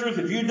scriptures.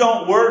 If you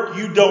don't work,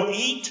 you don't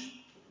eat.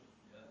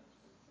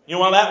 You know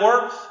why that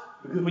works?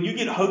 Because when you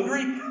get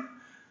hungry,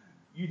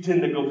 you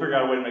tend to go figure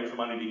out a way to make some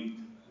money to eat.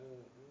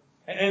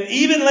 And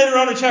even later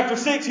on in chapter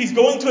 6, he's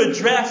going to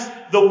address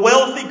the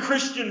wealthy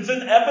Christians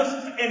in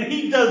Ephesus, and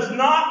he does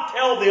not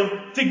tell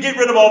them to get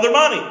rid of all their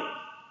money.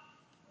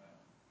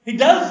 He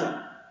doesn't.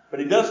 But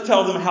he does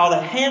tell them how to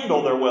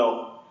handle their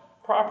wealth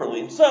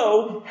properly. And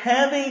so,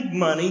 having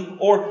money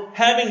or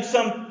having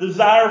some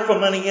desire for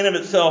money in of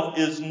itself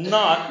is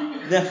not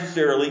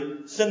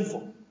necessarily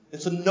sinful.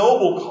 It's a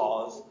noble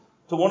cause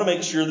to want to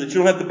make sure that you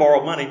don't have to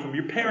borrow money from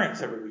your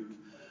parents every week.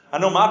 I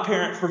know my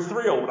parents were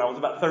thrilled when I was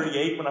about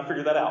 38 when I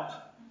figured that out.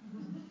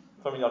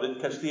 Some of y'all didn't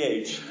catch the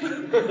age.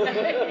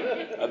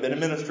 I've been in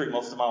ministry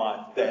most of my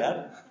life,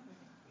 Dad.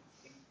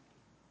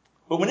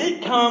 But when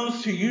it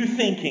comes to you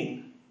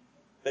thinking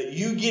that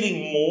you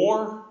getting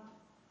more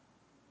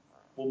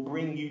will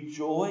bring you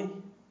joy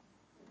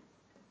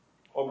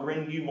or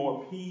bring you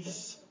more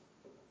peace,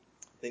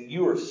 then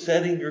you are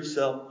setting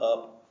yourself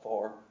up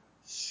for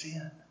sin.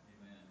 Amen.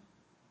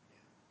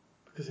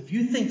 Because if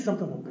you think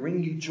something will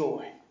bring you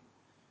joy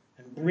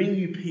and bring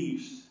you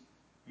peace,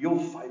 you'll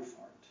fight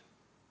for it.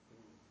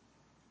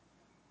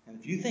 And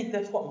if you think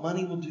that's what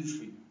money will do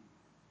for you,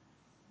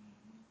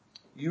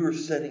 you are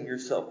setting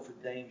yourself for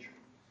danger.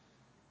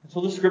 And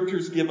so the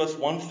scriptures give us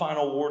one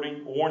final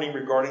warning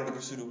regarding the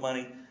pursuit of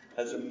money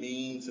as a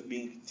means of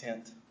being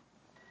content.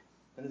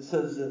 And it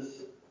says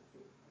this,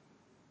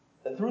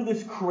 that through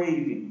this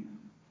craving,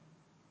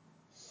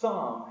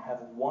 some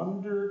have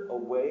wandered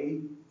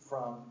away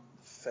from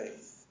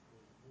faith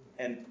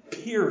and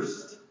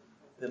pierced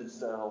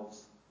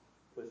themselves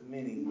with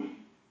many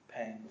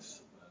pangs.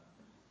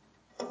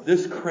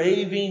 This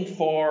craving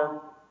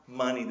for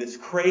money, this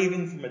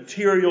craving for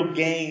material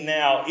gain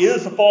now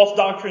is a false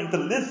doctrine to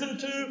listen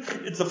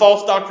to. It's a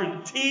false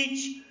doctrine to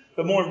teach.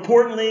 But more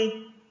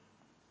importantly,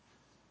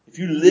 if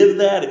you live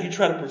that, if you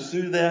try to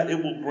pursue that,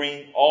 it will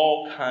bring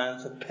all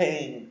kinds of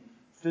pain,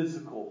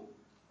 physical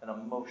and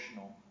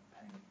emotional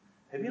pain.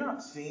 Have you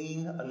not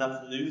seen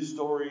enough news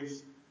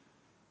stories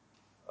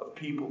of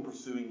people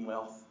pursuing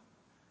wealth?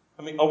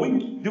 I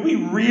mean, do we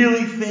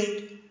really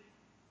think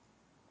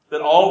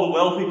that all the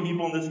wealthy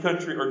people in this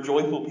country are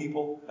joyful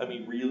people? I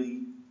mean,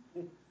 really?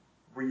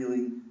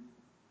 Really?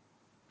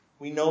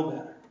 We know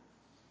better.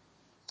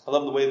 I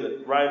love the way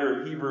the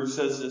writer of Hebrews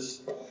says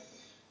this.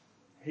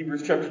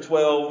 Hebrews chapter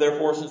 12,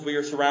 therefore, since we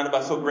are surrounded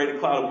by so great a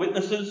cloud of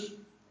witnesses,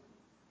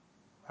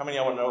 how many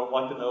of y'all would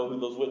like to know who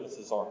those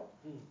witnesses are?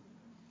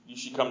 You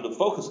should come to the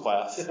Focus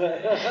class.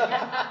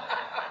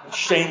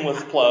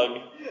 Shameless plug,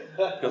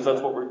 because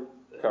that's what we're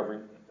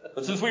covering.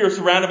 But since we are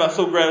surrounded by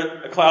so great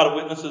a cloud of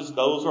witnesses,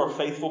 those who are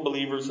faithful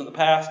believers in the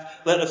past,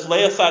 let us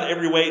lay aside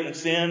every weight and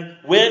sin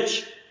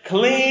which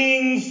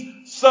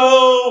clings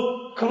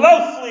so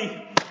closely.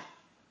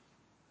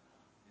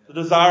 The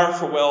desire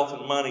for wealth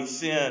and money,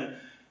 sin,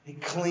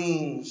 it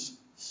clings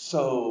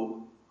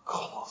so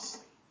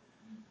closely.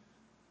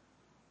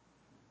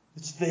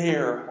 It's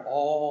there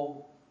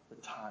all the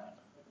time.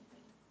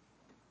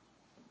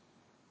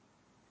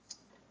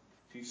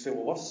 So you say,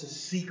 well, what's the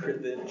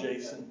secret then,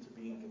 Jason, to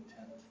being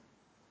content?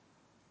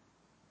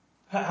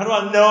 How do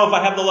I know if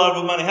I have the love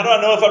of money? How do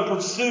I know if I'm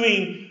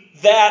pursuing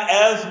that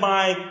as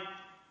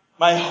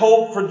my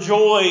hope for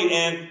joy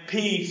and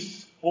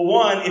peace? Well,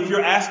 one, if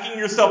you're asking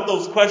yourself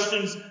those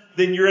questions,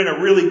 then you're in a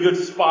really good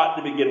spot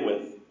to begin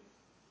with.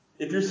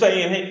 If you're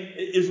saying, hey,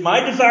 is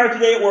my desire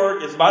today at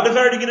work, is my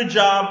desire to get a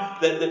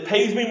job that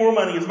pays me more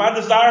money, is my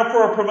desire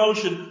for a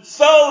promotion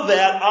so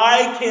that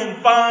I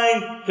can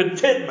find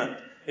contentment?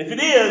 If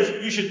it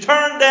is, you should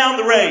turn down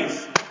the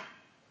race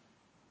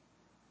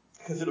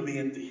because it'll be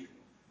empty.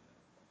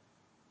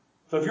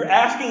 So if you're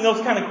asking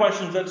those kind of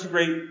questions, that's a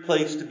great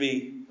place to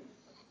be.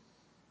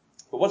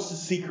 But what's the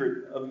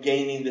secret of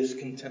gaining this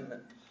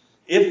contentment?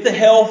 If the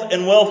health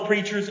and wealth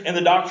preachers and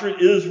the doctrine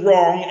is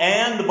wrong,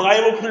 and the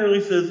Bible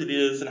clearly says it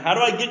is, and how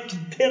do I get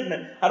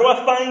contentment? How do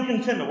I find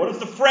contentment? What is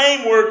the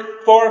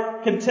framework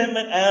for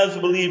contentment as a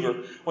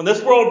believer? When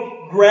this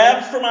world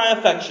grabs for my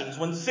affections,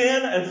 when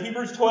sin, as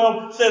Hebrews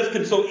 12 says,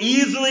 can so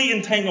easily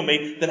entangle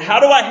me, then how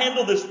do I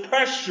handle this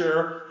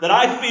pressure that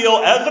I feel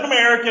as an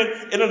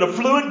American in an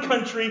affluent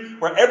country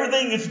where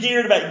everything is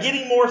geared about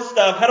getting more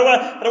stuff? How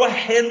do I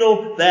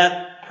handle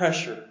that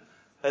pressure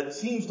that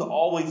seems to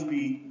always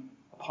be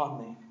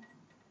upon me?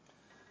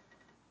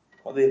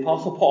 Well, the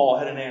Apostle Paul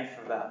had an answer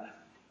for that,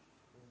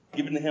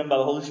 given to him by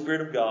the Holy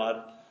Spirit of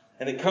God,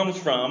 and it comes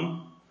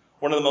from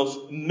one of the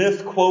most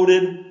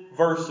misquoted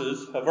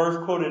verses, a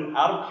verse quoted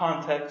out of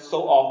context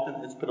so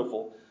often it's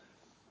pitiful,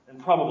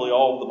 and probably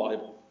all of the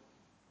Bible.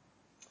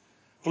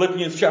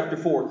 Philippians chapter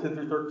 4, 10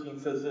 through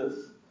 13 says this.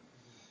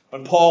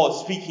 When Paul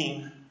is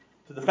speaking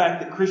to the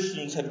fact that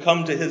Christians had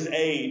come to his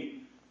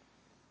aid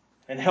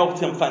and helped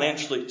him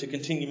financially to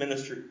continue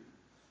ministry.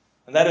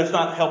 And that does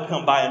not help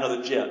him buy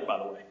another jet, by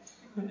the way.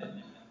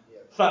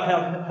 It's not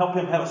help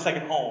him have a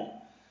second home.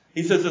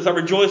 He says this, I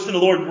rejoice in the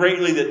Lord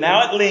greatly that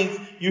now at length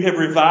you have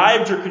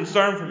revived your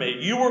concern for me.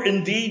 You were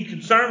indeed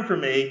concerned for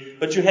me,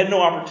 but you had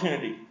no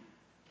opportunity.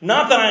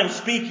 Not that I am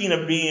speaking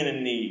of being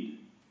in need.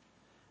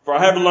 For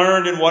I have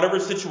learned in whatever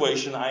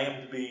situation I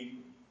am to be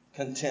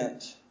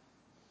content.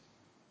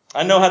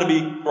 I know how to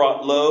be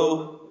brought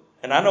low,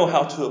 and I know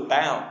how to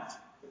abound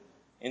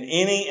in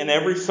any and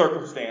every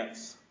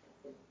circumstance.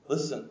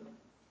 Listen,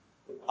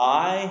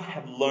 I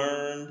have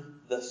learned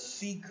the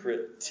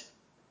secret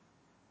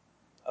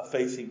of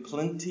facing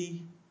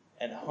plenty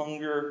and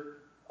hunger,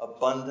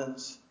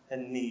 abundance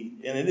and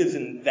need. And it is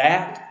in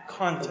that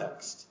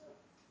context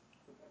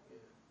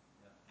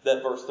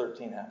that verse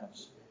 13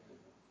 happens.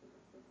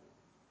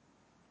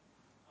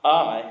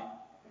 I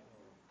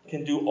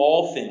can do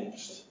all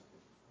things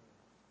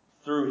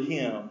through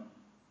Him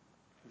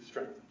who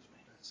strengthens me.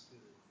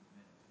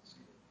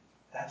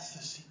 That's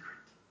the secret.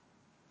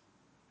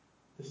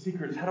 The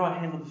secret is, how do I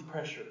handle this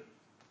pressure?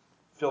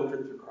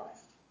 Filtered through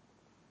Christ.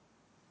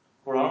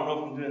 Lord, I don't know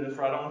if I'm doing this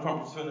right. I don't know if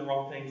I'm pursuing the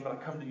wrong things, but I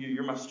come to you.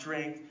 You're my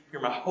strength.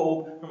 You're my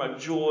hope. You're my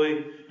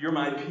joy. You're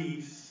my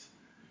peace.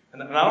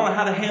 And I don't know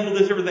how to handle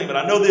this, everything, but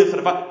I know this. That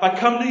if I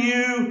come to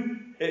you,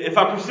 if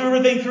I pursue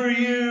everything through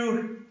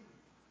you,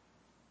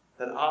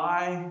 that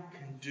I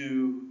can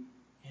do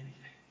anything.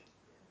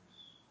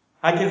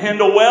 I can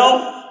handle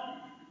wealth.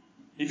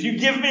 If you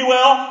give me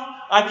wealth,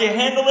 I can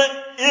handle it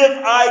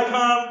if I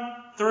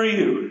come through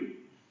you.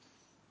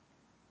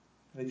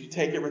 And if you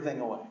take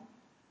everything away,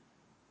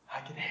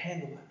 I can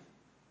handle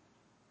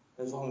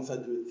it as long as I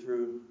do it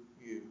through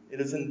you. It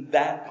is in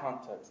that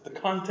context, the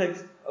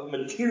context of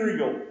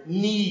material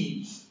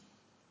needs,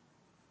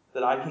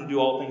 that I can do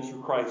all things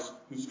through Christ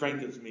who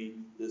strengthens me,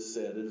 is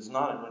said. It is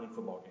not in winning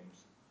football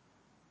games.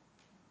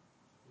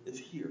 It's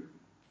here,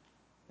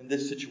 in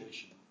this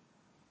situation.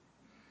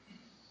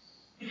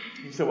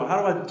 You say, well,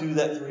 how do I do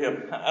that through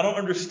Him? I don't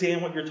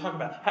understand what you're talking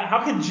about.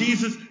 How can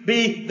Jesus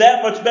be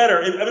that much better?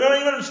 I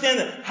don't even understand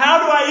that. How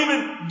do I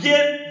even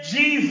get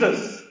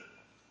Jesus?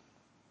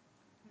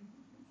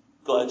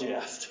 Glad you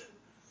asked.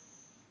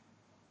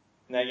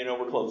 Now you know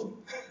we're closing.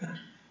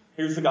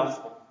 Here's the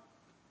gospel.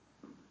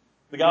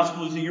 The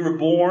gospel is that you were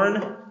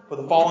born with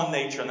a fallen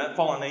nature, and that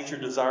fallen nature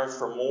desires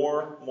for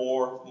more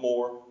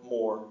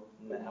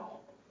now.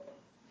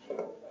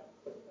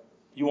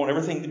 You want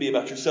everything to be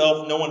about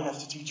yourself. No one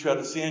has to teach you how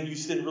to sin. You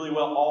sin really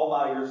well all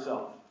by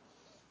yourself.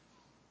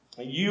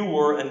 And you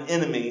were an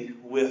enemy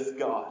with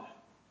God.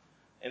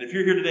 And if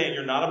you're here today and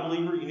you're not a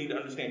believer, you need to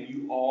understand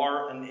you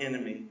are an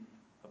enemy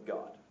of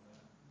God.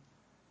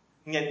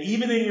 And yet,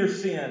 even in your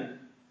sin,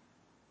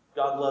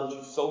 God loved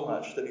you so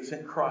much that He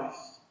sent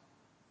Christ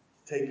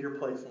to take your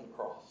place on the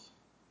cross.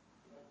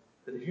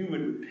 That if you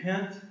would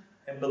repent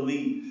and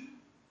believe,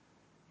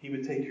 He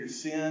would take your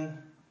sin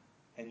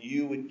and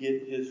you would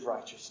get His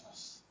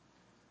righteousness.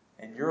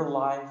 And your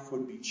life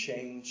would be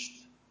changed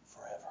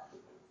forever.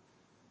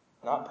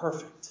 Not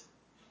perfect,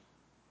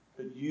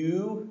 But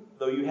you,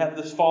 though you have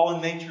this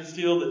fallen nature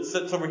still that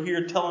sits over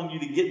here telling you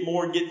to get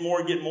more, get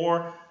more, get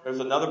more, there's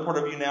another part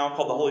of you now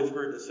called the Holy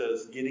Spirit that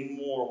says, getting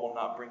more will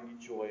not bring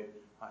you joy,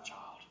 my child.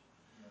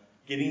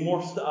 Getting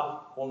more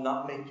stuff will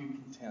not make you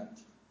content.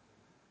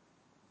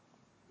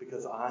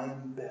 Because I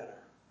am better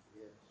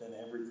than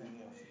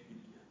everything else you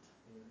can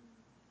get.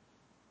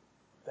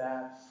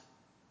 That's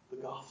the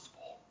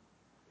gospel.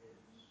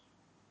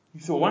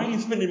 You say, well, why are you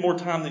spending more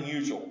time than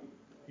usual?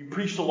 You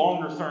preached a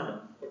longer sermon.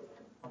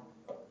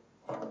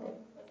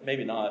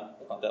 Maybe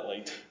not that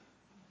late.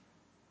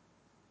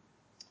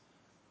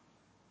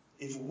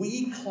 If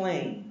we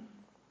claim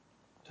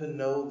to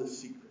know the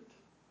secret,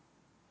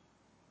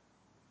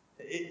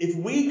 if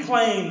we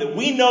claim that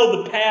we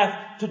know the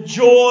path to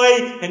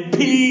joy and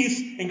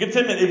peace and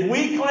contentment, if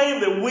we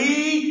claim that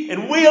we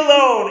and we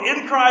alone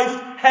in Christ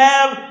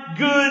have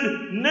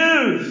good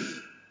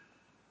news,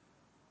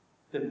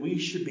 then we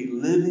should be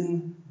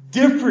living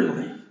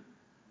differently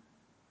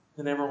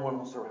than everyone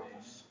else around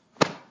us.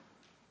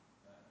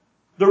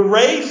 The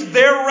race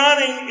they're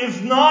running is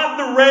not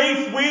the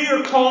race we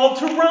are called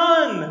to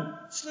run.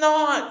 It's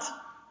not.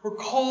 We're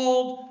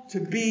called to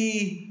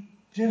be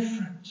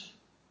different.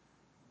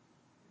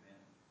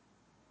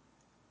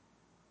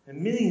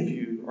 And many of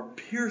you are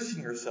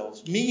piercing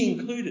yourselves, me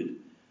included,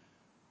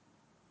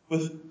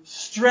 with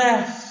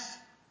stress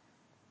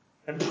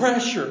and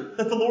pressure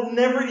that the Lord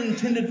never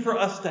intended for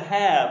us to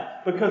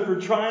have because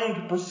we're trying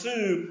to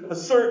pursue a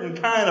certain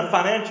kind of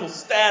financial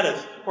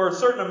status or a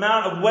certain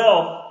amount of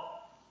wealth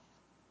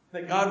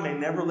that God may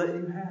never let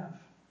you have.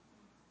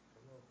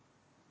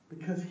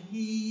 Because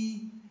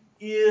He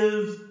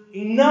is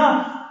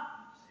enough.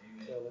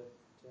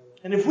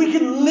 And if we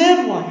can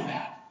live like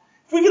that,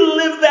 if we can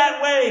live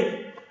that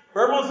way,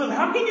 where everyone says,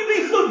 how can you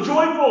be so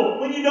joyful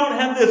when you don't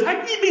have this? How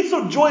can you be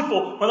so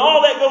joyful when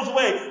all that goes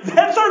away?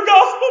 That's our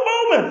gospel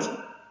moment.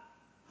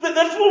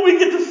 That's what we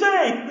get to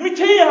say. Let me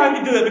tell you how I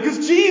can do that.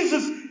 Because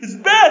Jesus is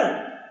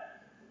better.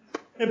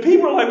 And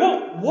people are like,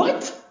 well,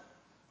 what?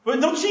 But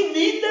don't you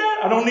need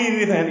that? I don't need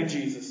anything. I need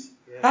Jesus.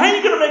 Yeah. How are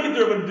you going to make it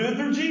through? I'm going to do it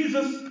through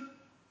Jesus.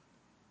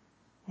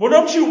 What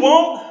don't you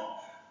want?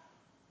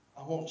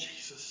 I want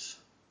Jesus.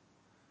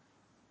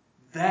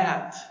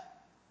 That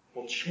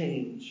will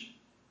change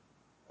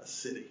a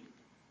city.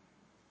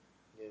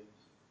 Yes.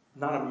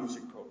 Not a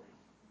music program.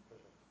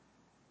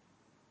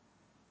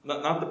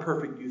 Not the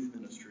perfect youth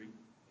ministry.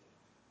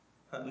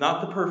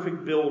 Not the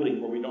perfect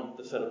building where we don't have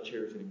to set up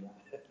chairs anymore.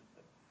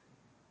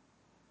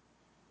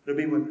 It'll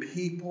be when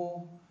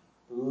people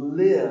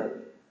live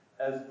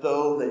as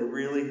though they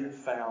really have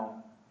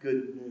found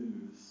good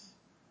news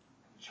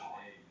and joy.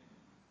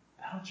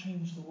 That'll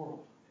change the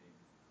world.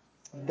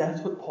 And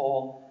that's what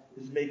Paul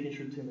is making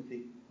sure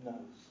Timothy knows.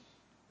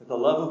 That the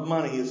love of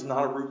money is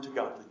not a route to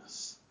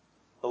godliness.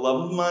 The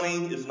love of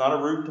money is not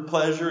a route to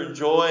pleasure and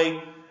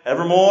joy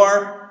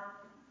evermore.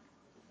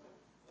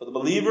 For the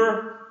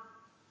believer,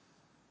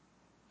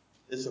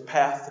 it's a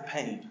path to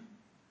pain.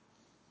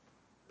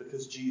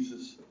 Because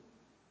Jesus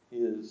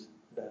is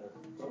better.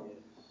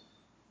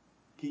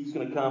 Keith's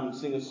going to come and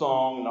sing a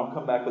song, and I'll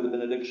come back with a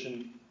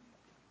benediction.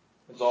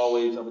 As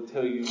always, I would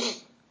tell you,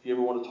 if you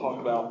ever want to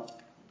talk about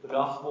the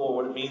gospel or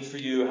what it means for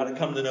you, how to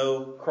come to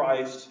know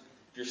Christ,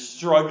 if you're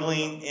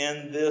struggling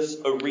in this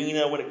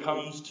arena when it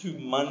comes to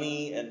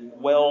money and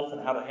wealth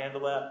and how to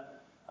handle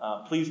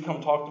that, please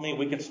come talk to me.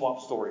 We can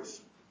swap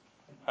stories.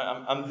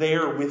 I'm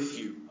there with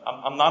you.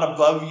 I'm not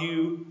above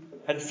you.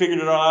 Hadn't figured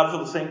it out. I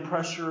feel the same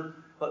pressure.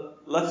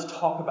 But let's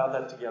talk about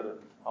that together.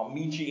 I'll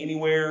meet you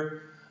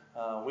anywhere.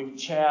 We can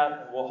chat.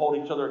 And we'll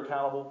hold each other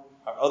accountable.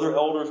 Our other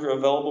elders are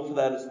available for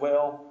that as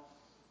well.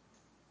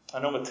 I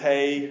know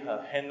Matei,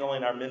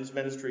 handling our men's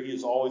ministry, he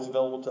is always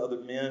available to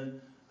other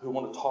men who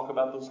want to talk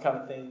about those kind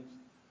of things.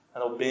 I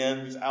know Ben,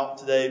 who's out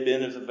today,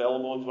 Ben is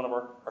available. He's one of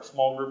our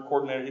small group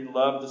coordinators. He'd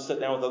love to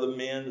sit down with other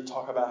men to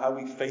talk about how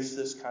we face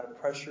this kind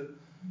of pressure.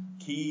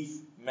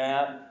 Keith,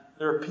 Matt,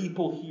 there are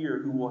people here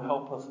who will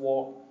help us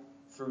walk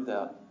through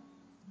that.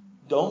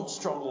 Don't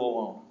struggle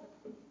alone.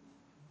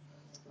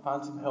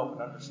 Find some help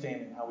in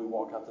understanding how we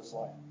walk out this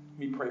life.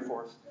 Let me pray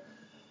for us.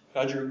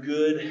 God, you're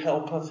good.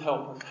 Help us,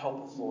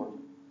 Lord,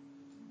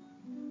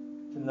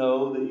 to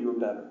know that you are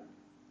better.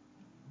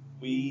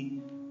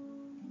 We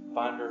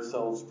find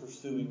ourselves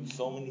pursuing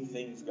so many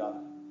things, God.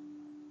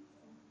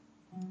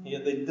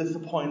 Yet they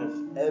disappoint us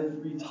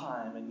every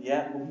time, and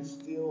yet we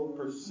still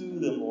pursue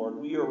them, Lord.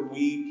 We are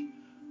weak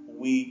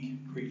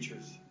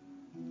creatures.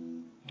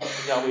 And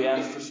God, we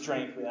ask for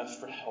strength. We ask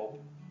for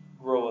help.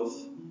 Grow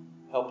us.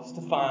 Help us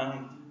to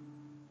find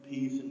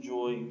peace and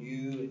joy in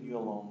you and you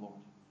alone, Lord.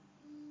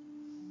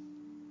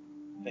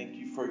 Thank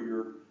you for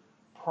your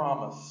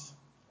promise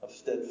of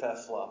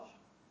steadfast love.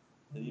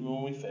 That even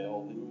when we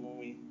fail, even when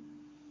we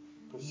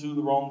pursue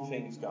the wrong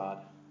things,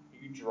 God,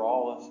 you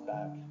draw us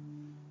back.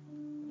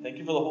 Thank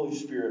you for the Holy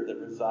Spirit that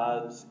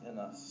resides in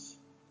us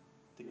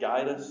to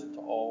guide us into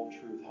all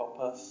truth. Help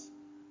us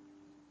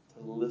to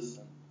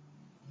listen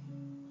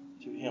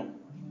to Him.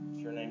 In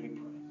your name we pray.